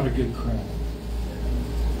 They were not a good crowd.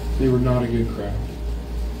 They were not a good crowd.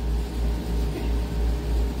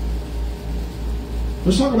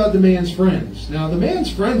 Let's talk about the man's friends. Now, the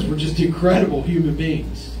man's friends were just incredible human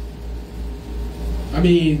beings. I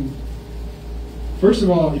mean, first of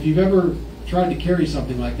all, if you've ever tried to carry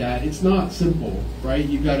something like that, it's not simple, right?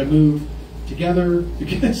 You've got to move together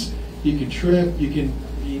because you can trip,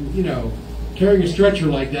 carrying a stretcher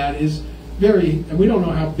like that is very, and we don't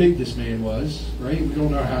know how big this man was, right? We don't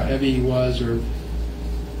know how heavy he was,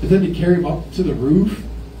 but then to carry him up to the roof,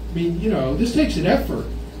 I mean, this takes an effort.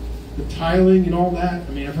 The tiling and all that.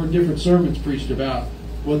 I mean, I've heard different sermons preached about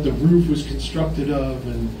what the roof was constructed of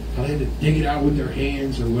and how they had to dig it out with their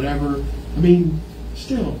hands or whatever. I mean,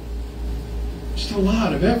 still just a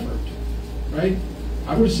lot of effort, right?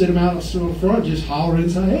 I would have set him out in front, just hollering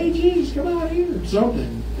inside, hey, Jesus, come out here, or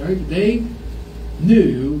something, right? But they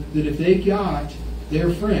knew that if they got their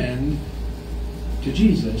friend to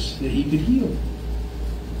Jesus, that he could heal him.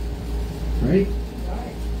 Right?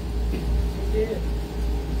 Right. He did.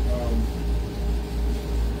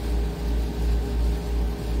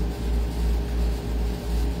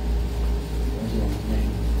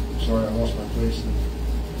 Sorry, I lost my place.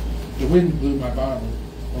 The wind blew my Bible.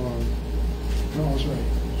 Hold on. No, that's right.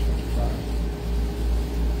 Chapter 5.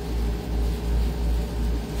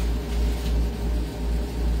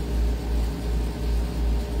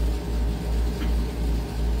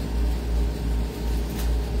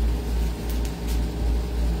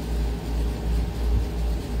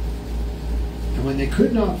 And when they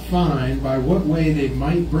could not find by what way they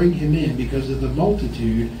might bring him in because of the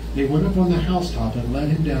multitude, they went up on the housetop and let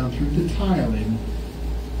him down through the tiling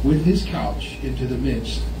with his couch into the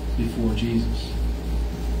midst before Jesus.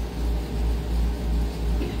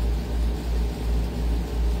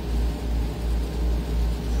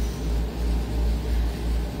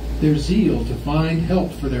 Their zeal to find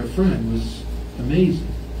help for their friend was amazing.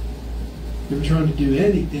 They were trying to do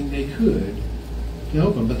anything they could to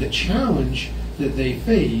help him. But the challenge that they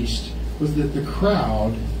faced was that the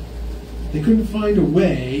crowd, they couldn't find a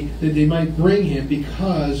way that they might bring him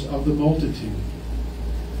because of the multitude.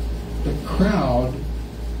 The crowd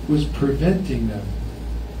was preventing them.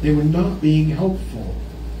 They were not being helpful.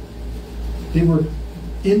 They were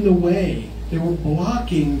in the way. They were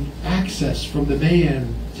blocking access from the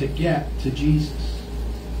man to get to Jesus.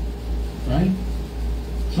 Right?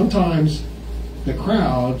 Sometimes the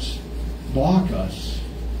crowds block us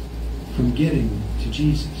from getting to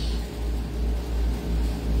Jesus.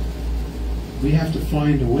 We have to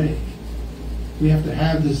find a way. We have to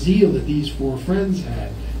have the zeal that these 4 friends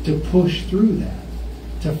had to push through that,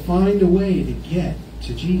 to find a way to get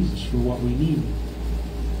to Jesus for what we need.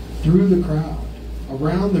 Through the crowd,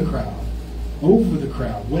 around the crowd, over the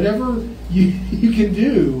crowd, whatever you can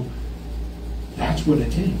do, that's what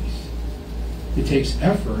it takes. It takes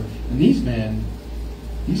effort. And these men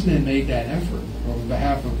made that effort on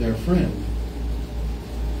behalf of their friend.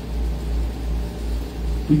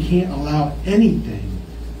 We can't allow anything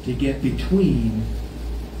to get between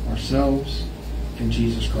ourselves and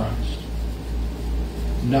Jesus Christ.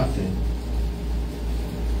 Nothing.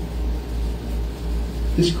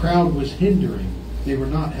 This crowd was hindering. They were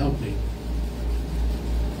not helping.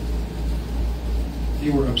 They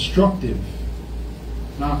were obstructive,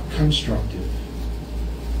 not constructive.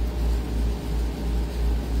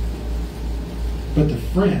 But the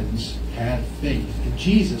friends had faith, and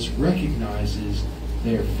Jesus recognizes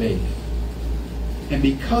their faith. And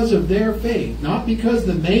because of their faith, not because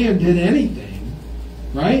the man did anything,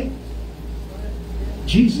 right?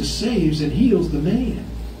 Jesus saves and heals the man.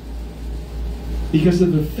 Because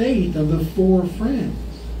of the faith of the 4 friends.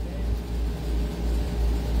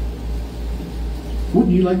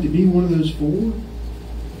 Wouldn't you like to be one of those 4?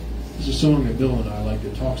 There's a song that Bill and I like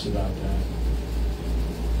that talks about that.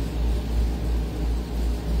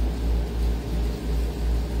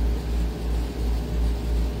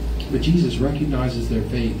 But Jesus recognizes their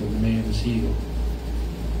faith and the man is healed.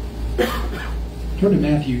 Turn to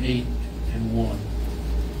Matthew 8 and 1.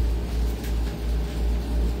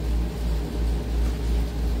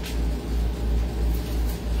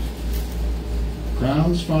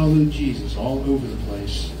 Crowds followed Jesus all over the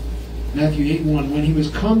place. Matthew 8:1. When he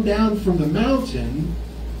was come down from the mountain,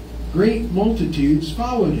 great multitudes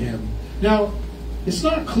followed him. Now, it's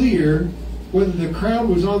not clear whether the crowd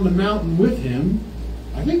was on the mountain with him.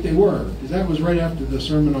 I think they were, because that was right after the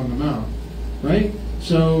Sermon on the Mount, right?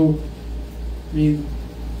 So, I mean,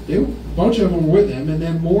 a bunch of them were with him, and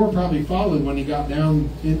then more probably followed when he got down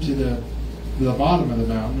into the bottom of the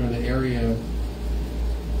mountain, or the area.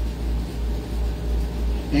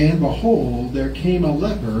 And behold, there came a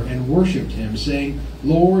leper and worshipped him, saying,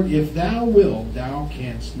 Lord, if thou wilt, thou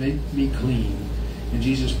canst make me clean. And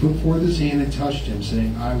Jesus put forth his hand and touched him,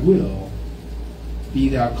 saying, I will, be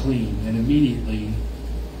thou clean. And immediately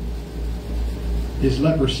his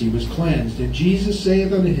leprosy was cleansed. And Jesus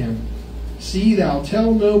saith unto him, See thou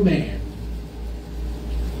tell no man,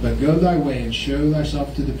 but go thy way and show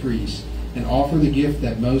thyself to the priest, and offer the gift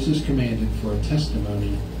that Moses commanded for a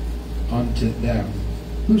testimony unto them.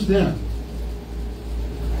 Who's them?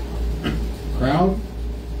 Crowd?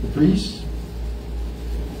 The priest?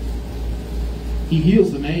 He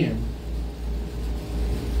heals the man.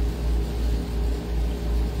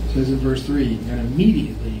 It says in verse 3, and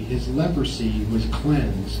immediately his leprosy was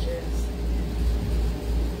cleansed.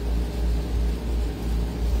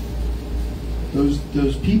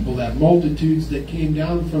 Those people, that multitudes that came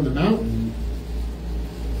down from the mountain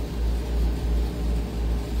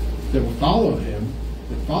that would follow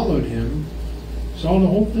him, saw the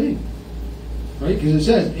whole thing. Right? Because it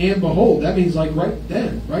says, and behold, that means like right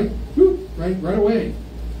then, right? Whoop, right away.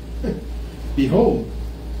 Behold.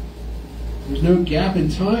 There's no gap in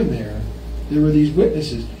time there. There were these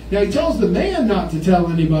witnesses. Now he tells the man not to tell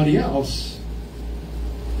anybody else.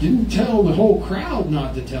 Didn't tell the whole crowd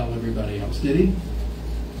not to tell everybody else, did he?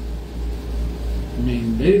 I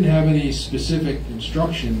mean, they didn't have any specific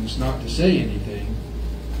instructions not to say anything.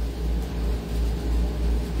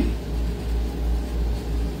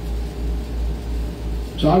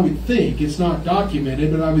 So I would think, it's not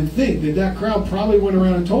documented, but I would think that crowd probably went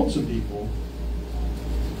around and told some people.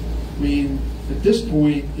 I mean, at this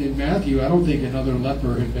point in Matthew, I don't think another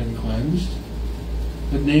leper had been cleansed.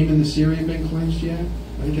 Had Naaman the Syrian been cleansed yet?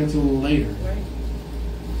 I think that's a little later. Right.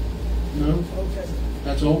 No? Old Testament.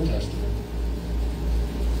 That's Old Testament.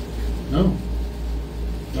 No.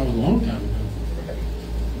 That was a long time ago. Right.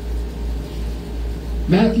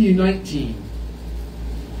 Matthew 19.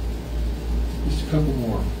 Just a couple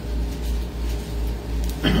more.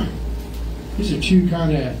 These are two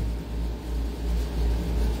kind of...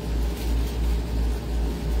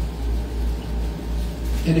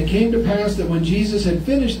 And it came to pass that when Jesus had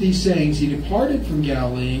finished these sayings, he departed from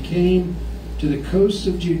Galilee and came to the coasts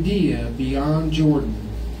of Judea beyond Jordan.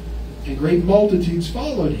 And great multitudes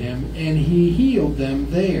followed him, and he healed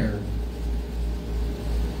them there.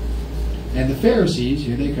 And the Pharisees,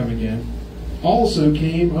 here they come again, also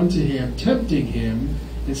came unto him, tempting him,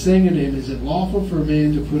 and saying unto him, Is it lawful for a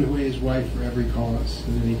man to put away his wife for every cause?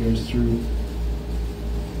 And then he goes through.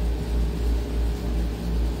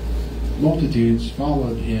 Multitudes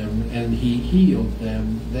followed him, and he healed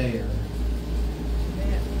them there.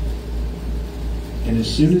 And as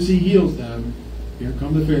soon as he heals them, here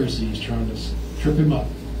come the Pharisees trying to trip him up.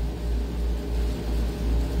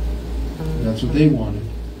 That's what they wanted.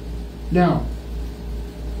 Now,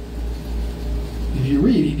 if you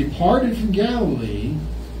read, he departed from Galilee,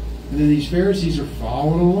 and then these Pharisees are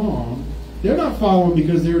following along. They're not following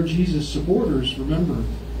because they're Jesus' supporters, remember.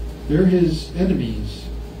 They're his enemies.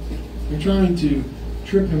 They're trying to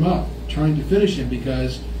trip him up, trying to finish him,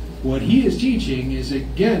 because what he is teaching is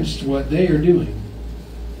against what they are doing.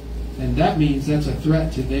 And that means that's a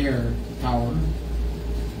threat to their power,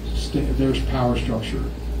 their power structure.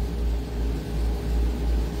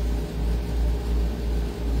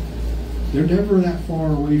 They're never that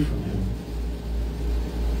far away from him.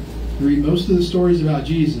 You read most of the stories about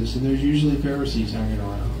Jesus, and there's usually Pharisees hanging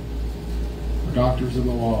around, or doctors of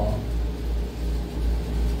the law,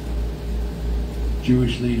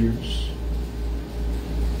 Jewish leaders.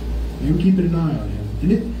 They were keeping an eye on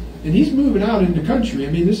him. And he's moving out into country.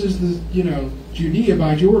 I mean, this is the, Judea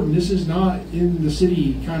by Jordan. This is not in the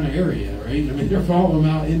city kind of area, right? I mean, they're following him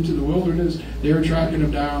out into the wilderness. They're tracking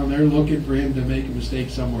him down. They're looking for him to make a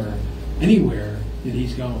mistake somewhere, anywhere that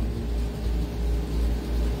he's going.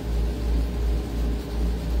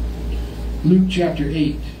 Luke chapter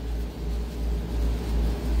 8.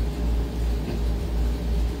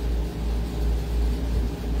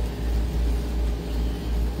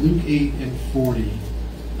 Luke 8 and 40.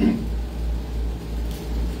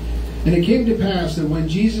 And it came to pass that when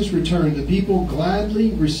Jesus returned, the people gladly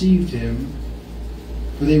received him,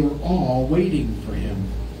 for they were all waiting for him.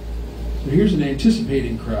 So here's an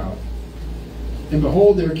anticipating crowd. And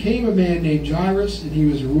behold, there came a man named Jairus, and he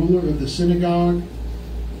was a ruler of the synagogue.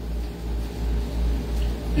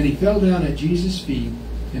 And he fell down at Jesus' feet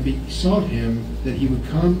and besought him that he would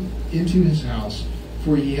come into his house.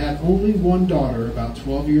 For he had only one daughter, about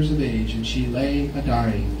 12 years of age, and she lay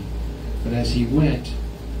a-dying. But as he went,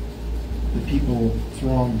 the people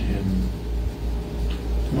thronged him.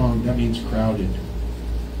 Thronged, that means crowded.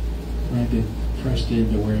 Right? They pressed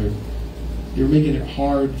into where they were making it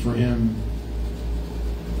hard for him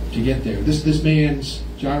to get there. This man's,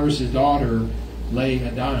 Jairus' daughter, lay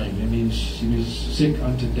a-dying. That means she was sick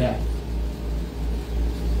unto death.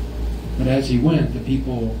 But as he went, the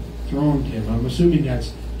people thronged him. I'm assuming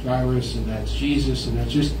that's Jairus and that's Jesus and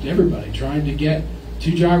that's just everybody trying to get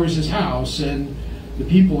to Jairus' house, and the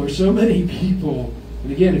people are so many people.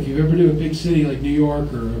 And again, if you've ever been to a big city like New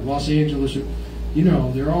York or Los Angeles,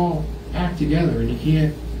 they're all packed together, and you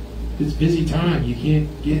can't, it's busy time, you can't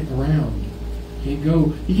get around. You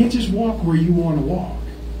can't just walk where you want to walk.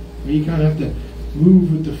 You kind of have to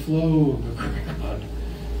move with the flow of the crowd.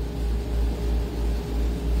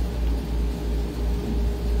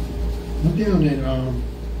 Look down at,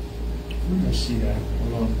 where did I see that?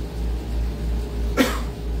 Hold on.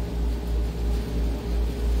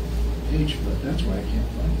 Page flip, that's why I can't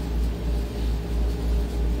find it.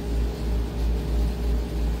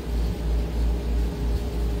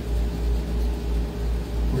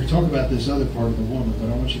 We're going to talk about this other part of the woman, but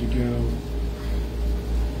I want you to go.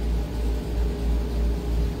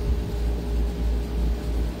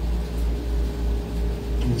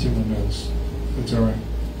 It's in the notes. That's all right.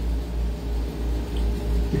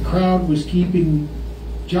 The crowd was keeping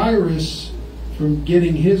Jairus from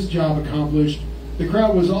getting his job accomplished. The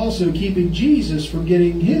crowd was also keeping Jesus from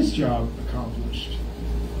getting his job accomplished.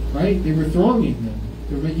 Right? They were thronging him.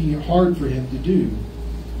 They were making it hard for him to do.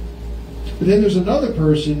 But then there's another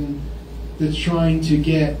person that's trying to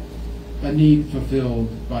get a need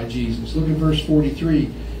fulfilled by Jesus. Look at verse 43.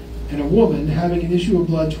 And a woman having an issue of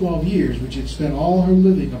blood 12 years, which had spent all her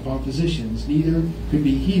living upon physicians, neither could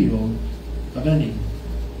be healed of any.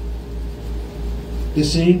 The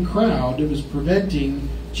same crowd that was preventing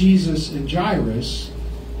Jesus and Jairus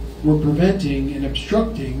were preventing and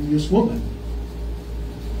obstructing this woman.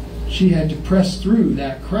 She had to press through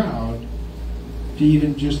that crowd to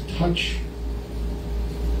even just touch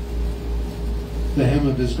the hem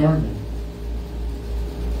of his garment.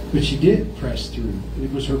 But she did press through.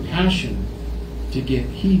 It was her passion to get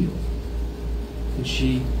healed. And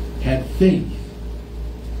she had faith.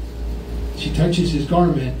 She touches his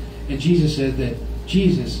garment, and Jesus said that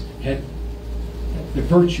Jesus had, the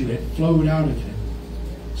virtue had flowed out of him.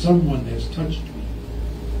 Someone has touched me,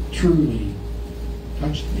 truly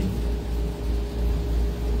touched me.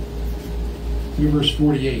 Look at verse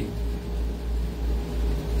 48.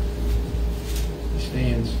 He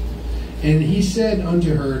stands. And he said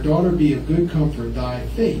unto her, Daughter, be of good comfort, thy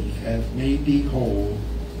faith hath made thee whole.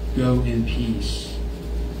 Go in peace.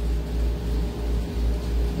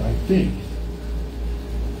 Thy faith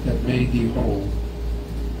hath made thee whole.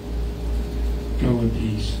 Go in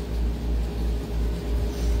peace.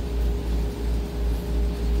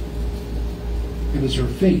 It was her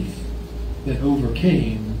faith that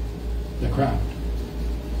overcame the crowd.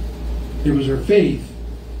 It was her faith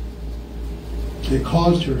that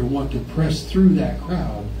caused her to want to press through that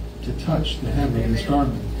crowd to touch the hem of his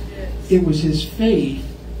garment. It was his faith.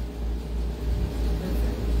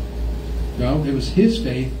 No, it was his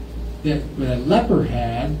faith that a leper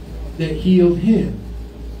had that healed him.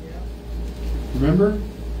 Remember?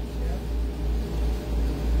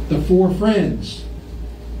 The 4 friends.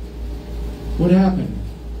 What happened?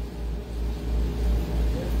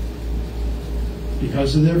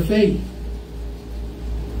 Because of their faith.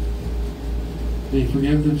 They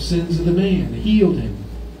forgave the sins of the man. They healed him.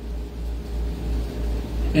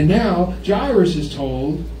 And now Jairus is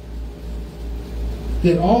told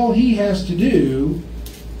that all he has to do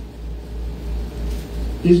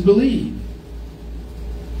is believe.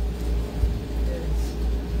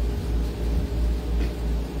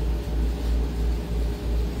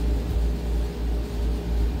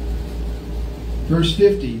 Verse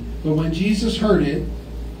 50, but when Jesus heard it,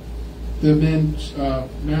 the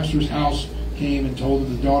master's house came and told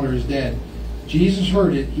him the daughter is dead. Jesus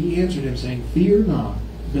heard it. He answered him, saying, Fear not,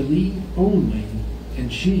 believe only,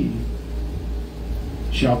 and she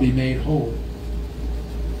shall be made whole.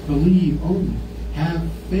 Believe only.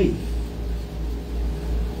 Have faith.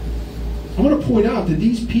 I want to point out that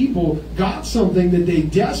these people got something that they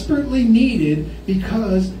desperately needed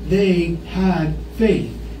because they had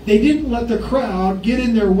faith. They didn't let the crowd get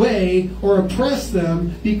in their way or oppress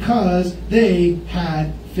them because they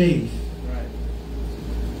had faith. Right.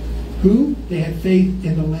 Who? They had faith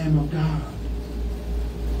in the Lamb of God,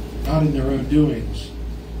 not in their own doings.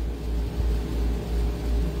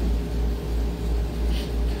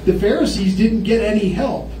 The Pharisees didn't get any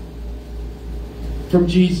help from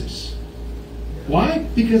Jesus. Why?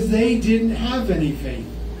 Because they didn't have any faith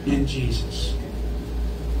in Jesus.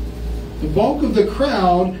 The bulk of the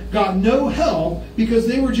crowd got no help because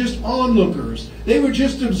they were just onlookers. They were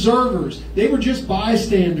just observers. They were just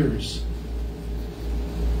bystanders.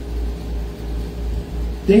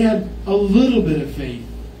 They had a little bit of faith,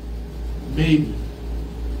 maybe.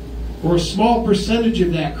 Or a small percentage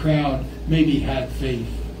of that crowd maybe had faith.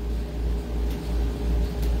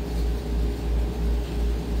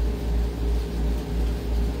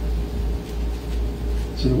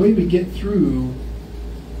 So the way we get through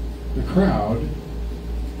the crowd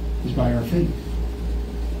is by our faith.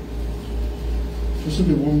 Just look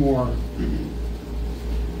at one more.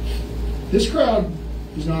 This crowd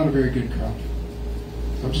is not a very good crowd.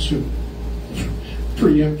 I'm just going to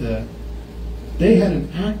preempt that. They had an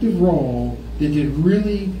active role that did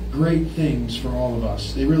really great things for all of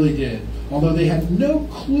us. They really did. Although they had no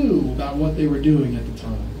clue about what they were doing at the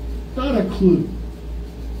time. Not a clue.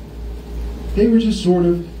 They were just sort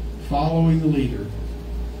of following the leader.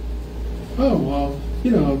 Oh, well,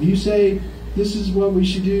 if you say this is what we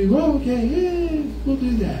should do, well, okay, yeah, we'll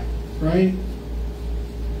do that, right?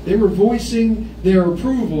 They were voicing their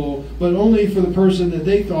approval, but only for the person that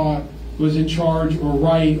they thought was in charge or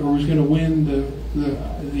right or was going to win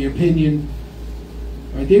the opinion.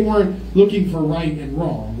 Right? They weren't looking for right and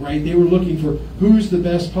wrong, right? They were looking for who's the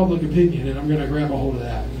best public opinion, and I'm going to grab a hold of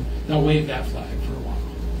that. And they'll wave that flag for a while,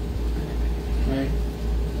 right?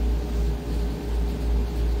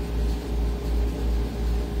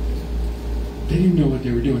 They didn't know what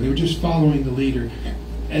they were doing. They were just following the leader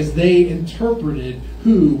as they interpreted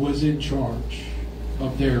who was in charge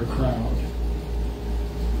of their crowd.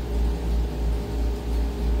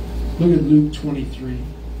 Look at Luke 23.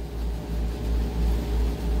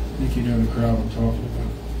 I think you know the crowd I'm talking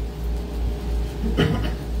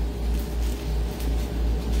about.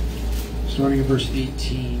 Starting at verse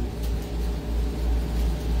 18.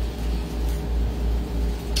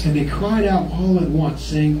 And they cried out all at once,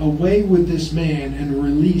 saying, Away with this man, and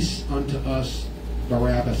release unto us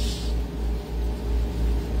Barabbas,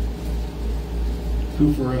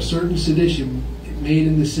 who for a certain sedition made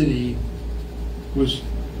in the city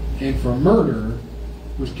and for murder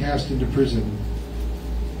was cast into prison.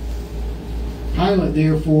 Pilate,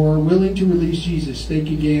 therefore, willing to release Jesus, spake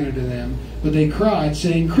again unto them, but they cried,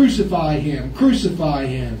 saying, Crucify him, crucify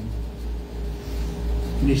him.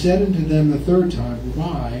 And he said unto them the third time,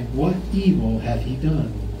 Why, what evil hath he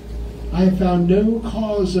done? I have found no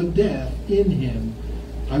cause of death in him.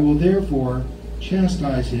 I will therefore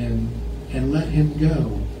chastise him and let him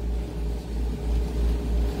go.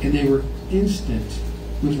 And they were instant,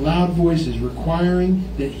 with loud voices,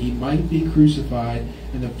 requiring that he might be crucified.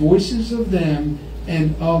 And the voices of them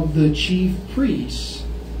and of the chief priests,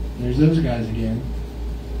 there's those guys again,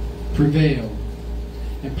 prevailed.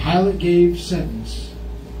 And Pilate gave sentence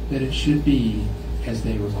that it should be as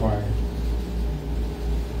they required.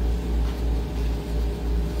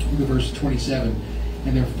 Look at verse 27.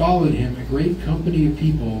 And there followed him a great company of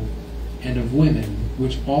people and of women,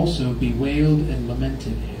 which also bewailed and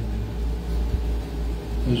lamented him.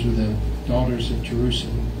 Those were the daughters of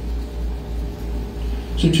Jerusalem.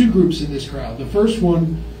 So two groups in this crowd. The first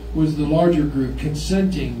one was the larger group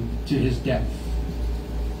consenting to his death.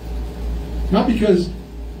 Not because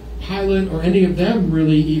Pilate or any of them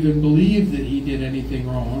really even believed that he did anything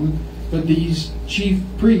wrong, but these chief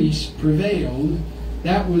priests prevailed.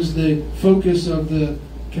 That was the focus of the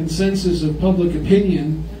consensus of public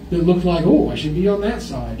opinion that looked like, oh, I should be on that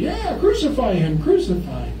side. Yeah, crucify him,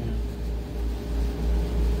 crucify him.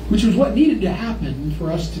 Which was what needed to happen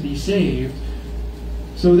for us to be saved.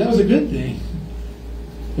 So that was a good thing.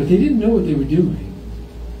 But they didn't know what they were doing.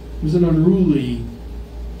 It was an unruly,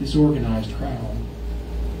 disorganized crowd.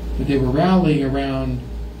 But they were rallying around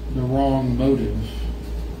the wrong motive.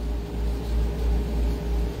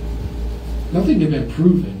 Nothing had been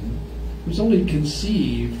proven. It was only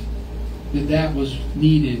conceived that that was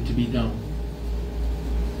needed to be done.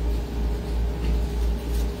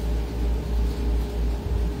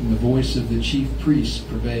 And the voice of the chief priests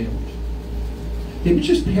prevailed. They were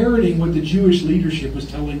just parroting what the Jewish leadership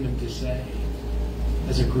was telling them to say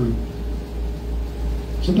as a group.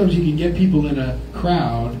 Sometimes you can get people in a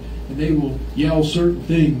crowd and they will yell certain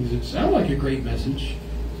things that sound like a great message.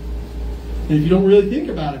 And if you don't really think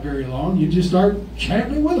about it very long, you just start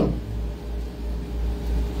chanting with them.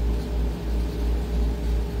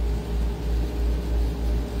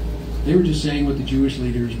 They were just saying what the Jewish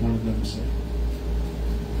leaders wanted them to say.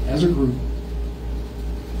 As a group,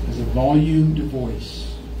 as a volumed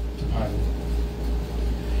voice to Pilate.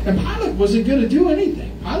 And Pilate wasn't going to do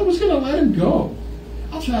anything. Pilate was going to let him go.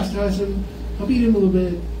 I'll chastise him. I'll beat him a little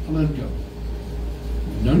bit. I'll let him go.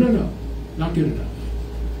 No. Not good enough.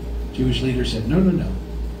 Jewish leaders said, no.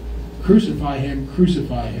 Crucify him,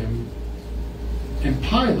 crucify him. And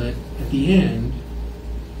Pilate, at the end,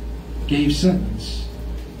 gave sentence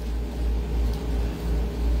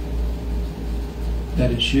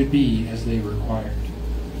that it should be as they required.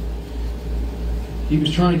 He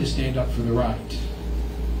was trying to stand up for the right.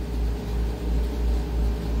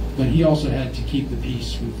 But he also had to keep the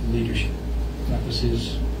peace with the leadership. That was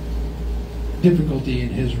his difficulty in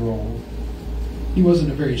his role. He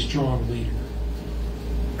wasn't a very strong leader.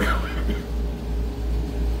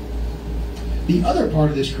 The other part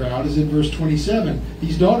of this crowd is in verse 27.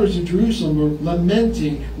 These daughters of Jerusalem were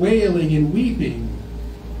lamenting, wailing, and weeping.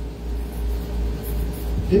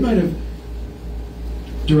 They might have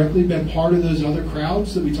directly been part of those other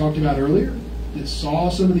crowds that we talked about earlier, that saw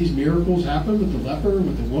some of these miracles happen with the leper,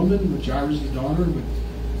 with the woman, with Jairus' daughter, with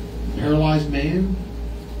the paralyzed man.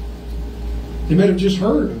 They might have just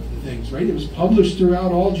heard of the things, right? It was published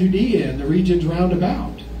throughout all Judea and the regions round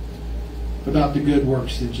about the good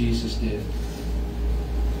works that Jesus did.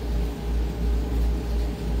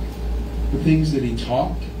 The things that he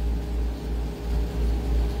taught.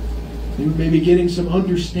 They were maybe getting some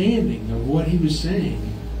understanding of what he was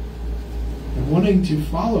saying and wanting to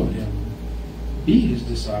follow him, be his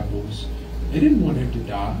disciples. They didn't want him to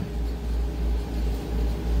die.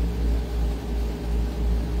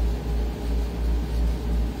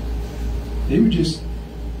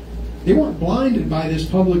 They weren't blinded by this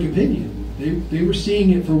public opinion. They were seeing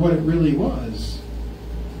it for what it really was.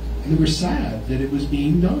 And they were sad that it was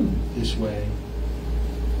being done this way.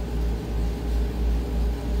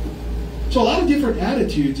 So a lot of different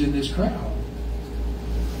attitudes in this crowd.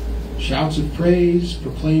 Shouts of praise,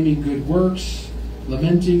 proclaiming good works,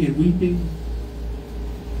 lamenting and weeping.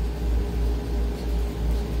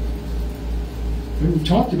 We've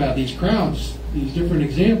talked about these crowds, these different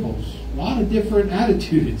examples. A lot of different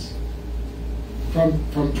attitudes.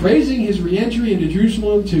 From praising his re-entry into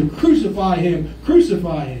Jerusalem to crucify him,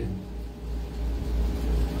 crucify him.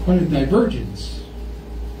 Quite a divergence.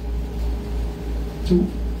 So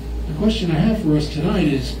the question I have for us tonight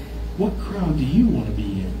is, what crowd do you want to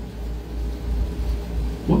be in?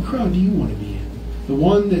 What crowd do you want to be in? The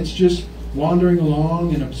one that's just wandering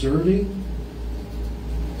along and observing?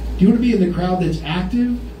 Do you want to be in the crowd that's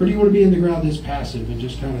active? Or do you want to be in the crowd that's passive and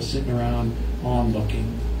just kind of sitting around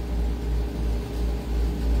onlooking?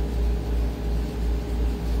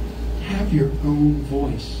 Have your own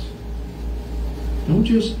voice. Don't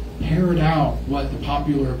just parrot out what the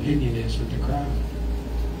popular opinion is with the crowd.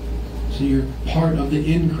 So you're part of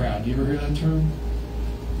the in crowd. You ever heard that term?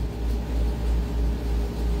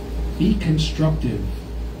 Be constructive,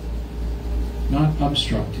 not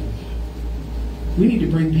obstructive. We need to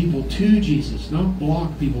bring people to Jesus, not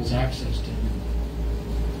block people's access to Him.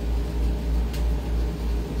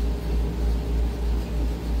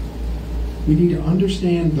 We need to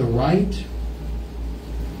understand the right,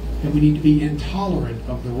 and we need to be intolerant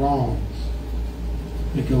of the wrongs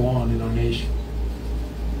that go on in our nation.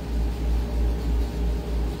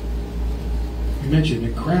 We mentioned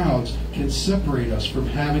that crowds can separate us from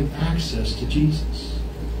having access to Jesus.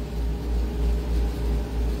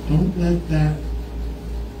 Don't let that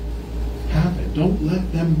happen. Don't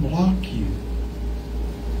let them block you.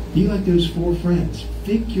 Be like those 4 friends.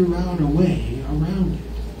 Figure out a way around it.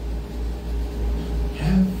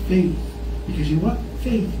 Have faith. Because you know what?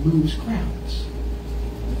 Faith moves crowds.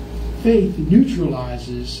 Faith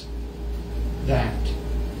neutralizes that.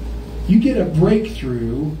 You get a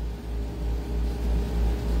breakthrough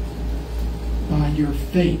by your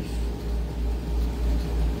faith.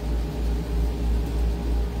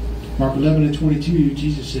 Mark 11:22,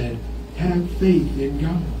 Jesus said, have faith in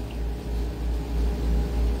God.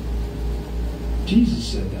 Jesus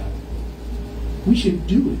said that. We should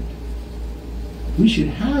do it. We should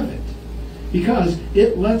have it. Because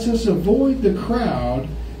it lets us avoid the crowd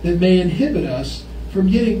that may inhibit us from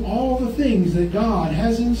getting all the things that God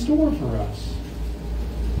has in store for us.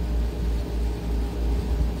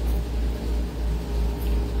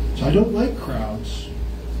 So I don't like crowds.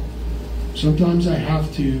 Sometimes I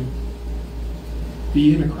have to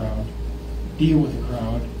be in a crowd, deal with a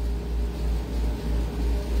crowd.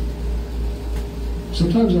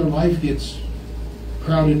 Sometimes our life gets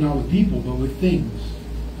crowded not with people, but with things.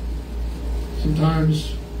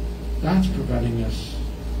 Sometimes that's preventing us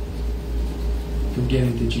from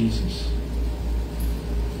getting to Jesus.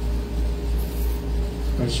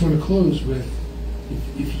 I just want to close with,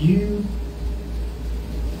 if you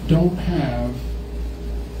don't have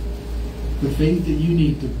the faith that you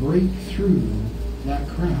need to break through that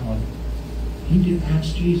crowd, you need to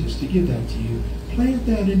ask Jesus to give that to you. Plant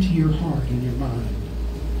that into your heart and your mind.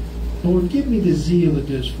 Lord, give me the zeal that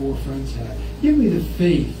those 4 friends had. Give me the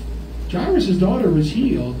faith. Jairus' daughter was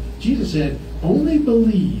healed. Jesus said, only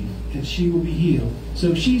believe and she will be healed. So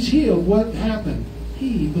if she's healed, what happened?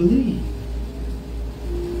 He believed.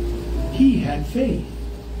 He had faith.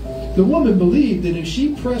 The woman believed that if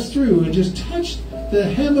she pressed through and just touched the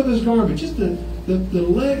hem of his garment, just the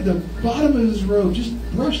leg, the bottom of his robe, just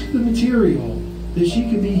brushed the material, that she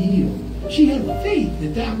could be healed. She had faith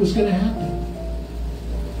that that was going to happen.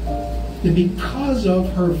 And because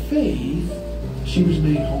of her faith, she was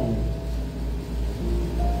made whole.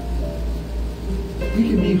 We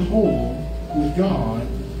can be whole with God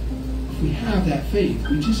if we have that faith.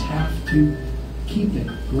 We just have to keep it,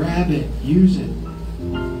 grab it, use it.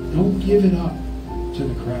 Don't give it up to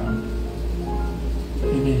the crowd.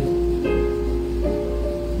 Amen.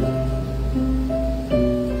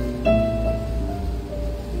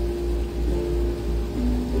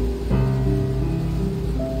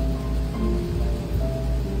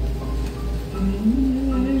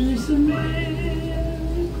 There's a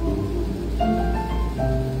miracle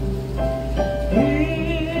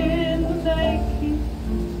in the making.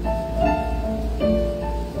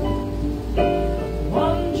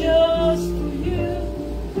 One just for you.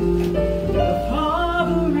 The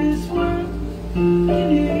Father is working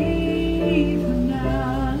even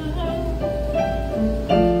now.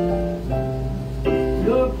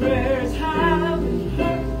 Your prayers have been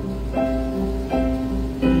heard,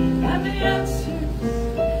 and the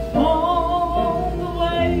answers on the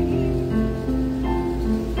way.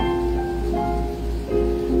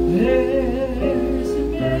 There's a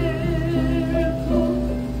miracle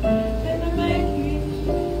in the making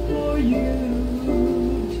for you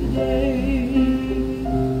today.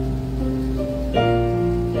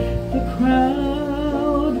 The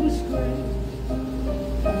crowd was great,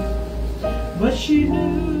 but she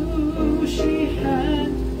knew she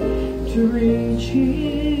had to reach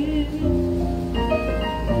him,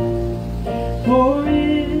 for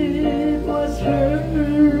it was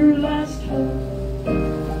her last hope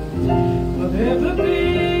of ever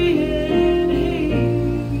being healed.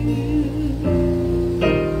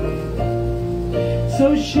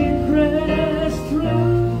 So she pressed through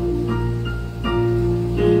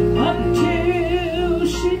until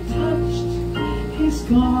she touched his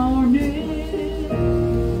garment,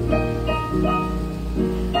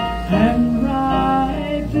 and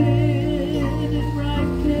right then,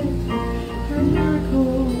 her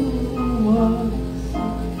miracle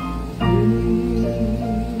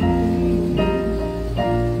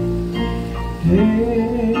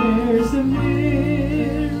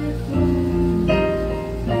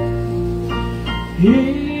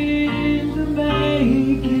in the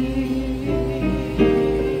making,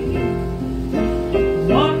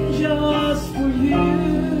 one just for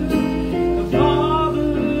you. The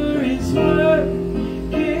Father is working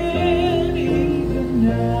even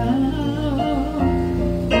now.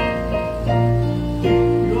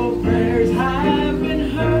 Your prayers have been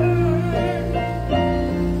heard,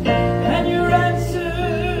 and your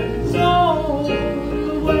answers on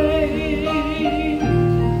the way.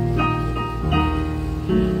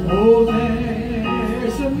 Oh,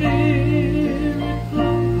 there's a miracle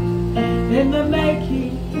in the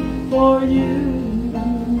making for you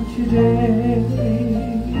today.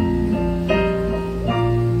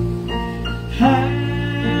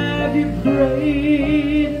 Have you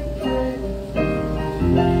prayed and prayed,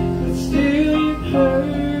 but still you've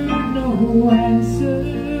heard no answer?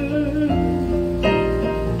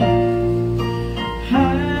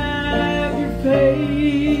 Have your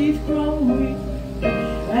faith grown weak,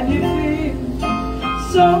 and you feel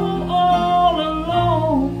so all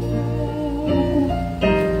alone?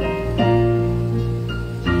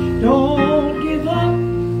 Don't give up,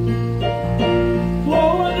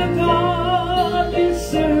 for the God you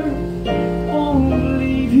serve won't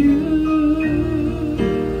leave you.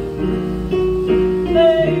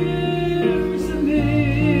 There's a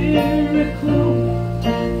miracle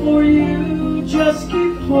for you, just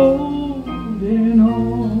keep holding on.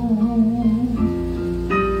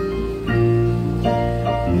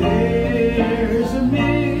 There's a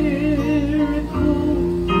miracle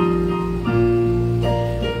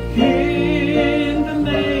in the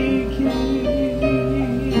making,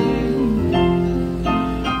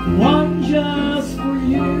 one just for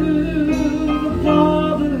you. The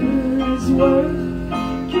Father is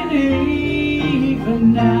working even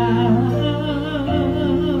now.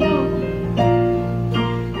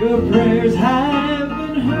 Your prayers have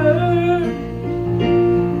been heard,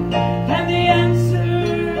 and the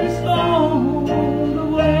answers on the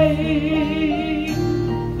way.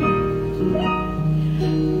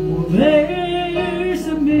 Well, there's a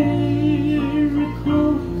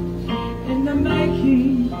miracle in the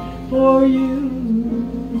making for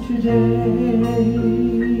you today.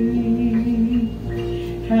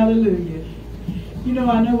 Hallelujah. You know,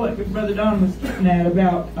 I know what Brother Don was getting at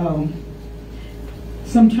about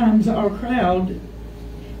sometimes our crowd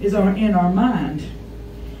is in our mind.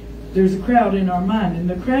 There's a crowd in our mind, and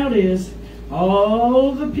the crowd is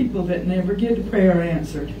all the people that never get a prayer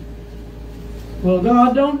answered. Well,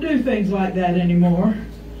 God don't do things like that anymore,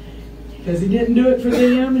 because He didn't do it for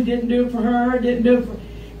them, He didn't do it for her, didn't do it for...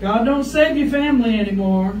 God don't save your family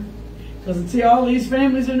anymore, because see all these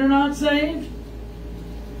families that are not saved?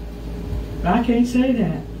 I can't say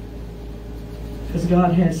that, because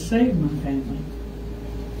God has saved my family.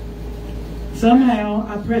 Somehow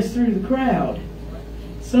I pressed through the crowd.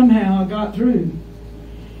 Somehow I got through.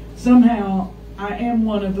 Somehow I am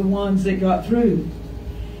one of the ones that got through.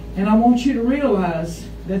 And I want you to realize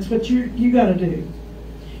that's what you got to do.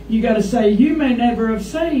 You got to say, you may never have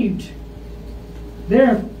saved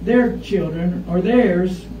their children or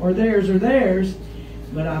theirs, but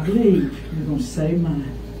I believe you're going to save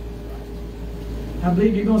mine. I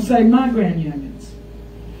believe you're going to save my grandyoungins.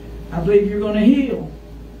 I believe you're going to heal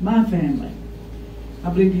my family. I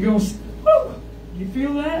believe you're going to... Woo, you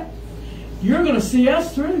feel that? You're going to see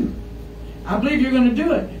us through. I believe you're going to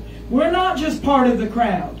do it. We're not just part of the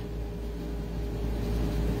crowd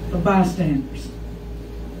of bystanders.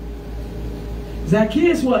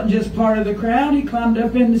 Zacchaeus wasn't just part of the crowd. He climbed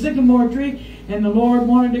up in the sycamore tree, and the Lord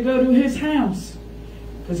wanted to go to his house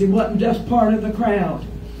because he wasn't just part of the crowd.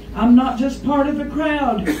 I'm not just part of the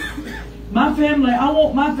crowd. My family, I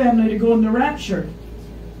want my family to go in the rapture.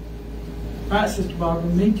 Right, Sister Barbara,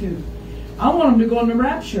 me too. I want them to go in the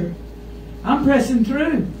rapture. I'm pressing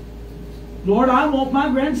through. Lord, I want my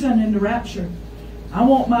grandson in the rapture. I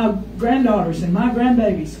want my granddaughters and my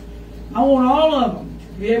grandbabies. I want all of them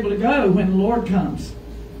to be able to go when the Lord comes.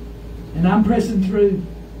 And I'm pressing through.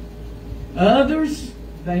 Others,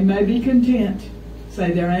 they may be content.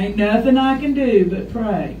 Say, there ain't nothing I can do but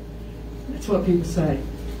pray. That's what people say.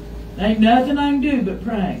 There ain't nothing I can do but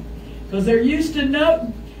pray. Because they're used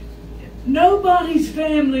to nobody's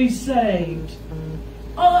family's saved.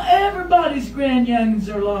 Oh, everybody's grandyoungins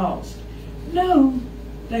are lost. No,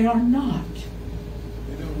 they are not.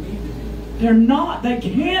 They don't need to be. They're not. They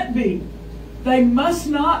can't be. They must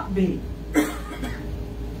not be.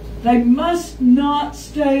 They must not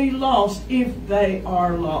stay lost if they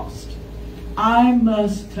are lost. I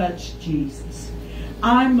must touch Jesus.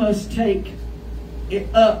 I must take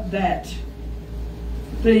it up that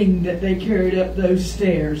thing that they carried up those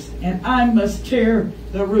stairs, and I must tear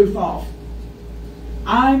the roof off.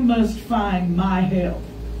 I must find my help.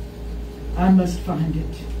 I must find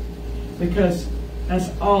it. Because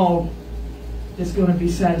that's all that's going to be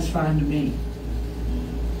satisfying to me.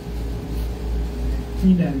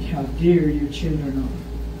 You know how dear your children are.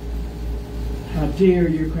 How dear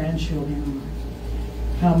your grandchildren are.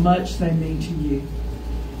 How much they mean to you.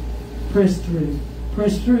 Press through.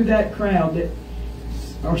 Press through that crowd that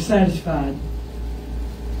are satisfied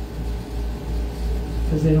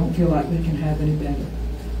because they don't feel like they can have any better.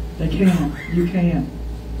 They can. You can.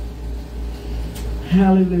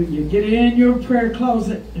 Hallelujah. Get in your prayer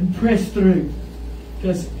closet and press through.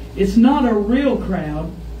 Because it's not a real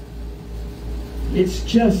crowd. It's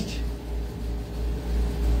just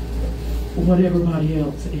what everybody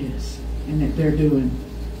else is and that they're doing.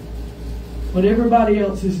 What everybody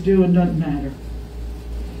else is doing doesn't matter.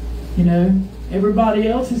 You know, everybody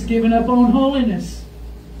else is giving up on holiness.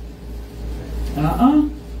 I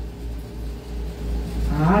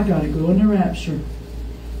got to go in the rapture.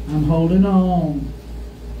 I'm holding on.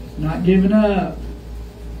 Not giving up.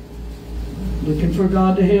 Looking for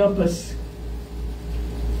God to help us.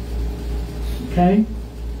 Okay?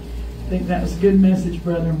 I think that was a good message,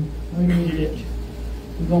 brother. We needed it.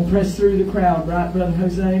 We're going to press through the crowd, right, Brother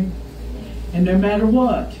Jose? And no matter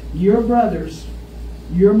what, your brothers,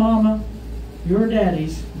 your mama, your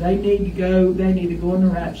daddies, they need to go in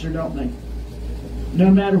the rapture, don't they?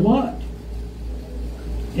 No matter what.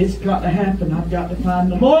 It's got to happen. I've got to find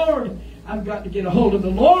the Lord. I've got to get a hold of the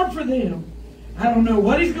Lord for them. I don't know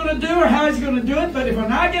what He's going to do or how He's going to do it, but if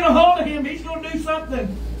when I get a hold of Him, He's going to do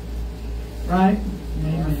something. Right?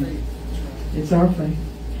 Amen. It's our faith.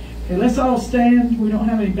 Okay, let's all stand. We don't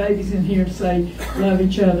have any babies in here to say love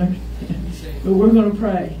each other. But we're going to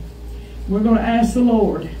pray. We're going to ask the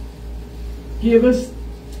Lord, give us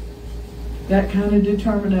that kind of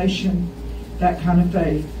determination, that kind of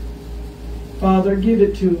faith. Father, give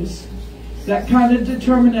it to us. That kind of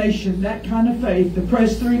determination, that kind of faith to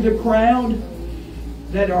press through the crowd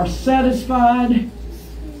that are satisfied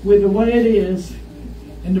with the way it is,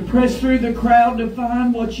 and to press through the crowd to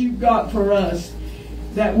find what you've got for us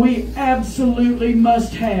that we absolutely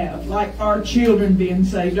must have, like our children being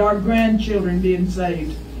saved, our grandchildren being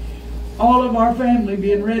saved, all of our family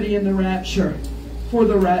being ready in the rapture, for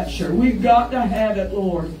the rapture. We've got to have it,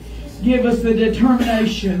 Lord. Give us the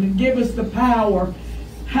determination and give us the power,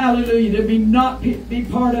 hallelujah, to not be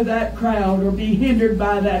part of that crowd or be hindered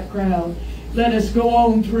by that crowd. Let us go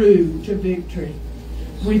on through to victory.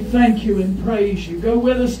 We thank you and praise you. Go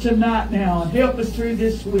with us tonight now and help us through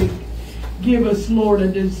this week. Give us, Lord, a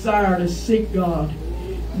desire to seek God.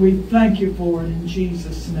 We thank you for it in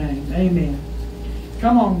Jesus' name. Amen.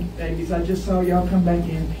 Come on, babies. I just saw y'all come back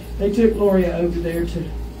in. They took Gloria over there to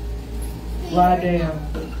lie down.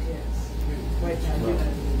 Yes. Wait till I get up.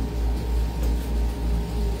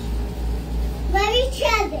 Love each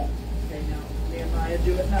other. Okay, now, Nehemiah,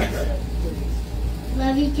 do it now, please.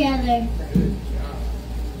 Love each other.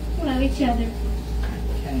 Love each other.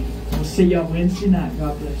 Okay. We'll see y'all Wednesday night.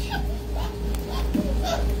 God bless you.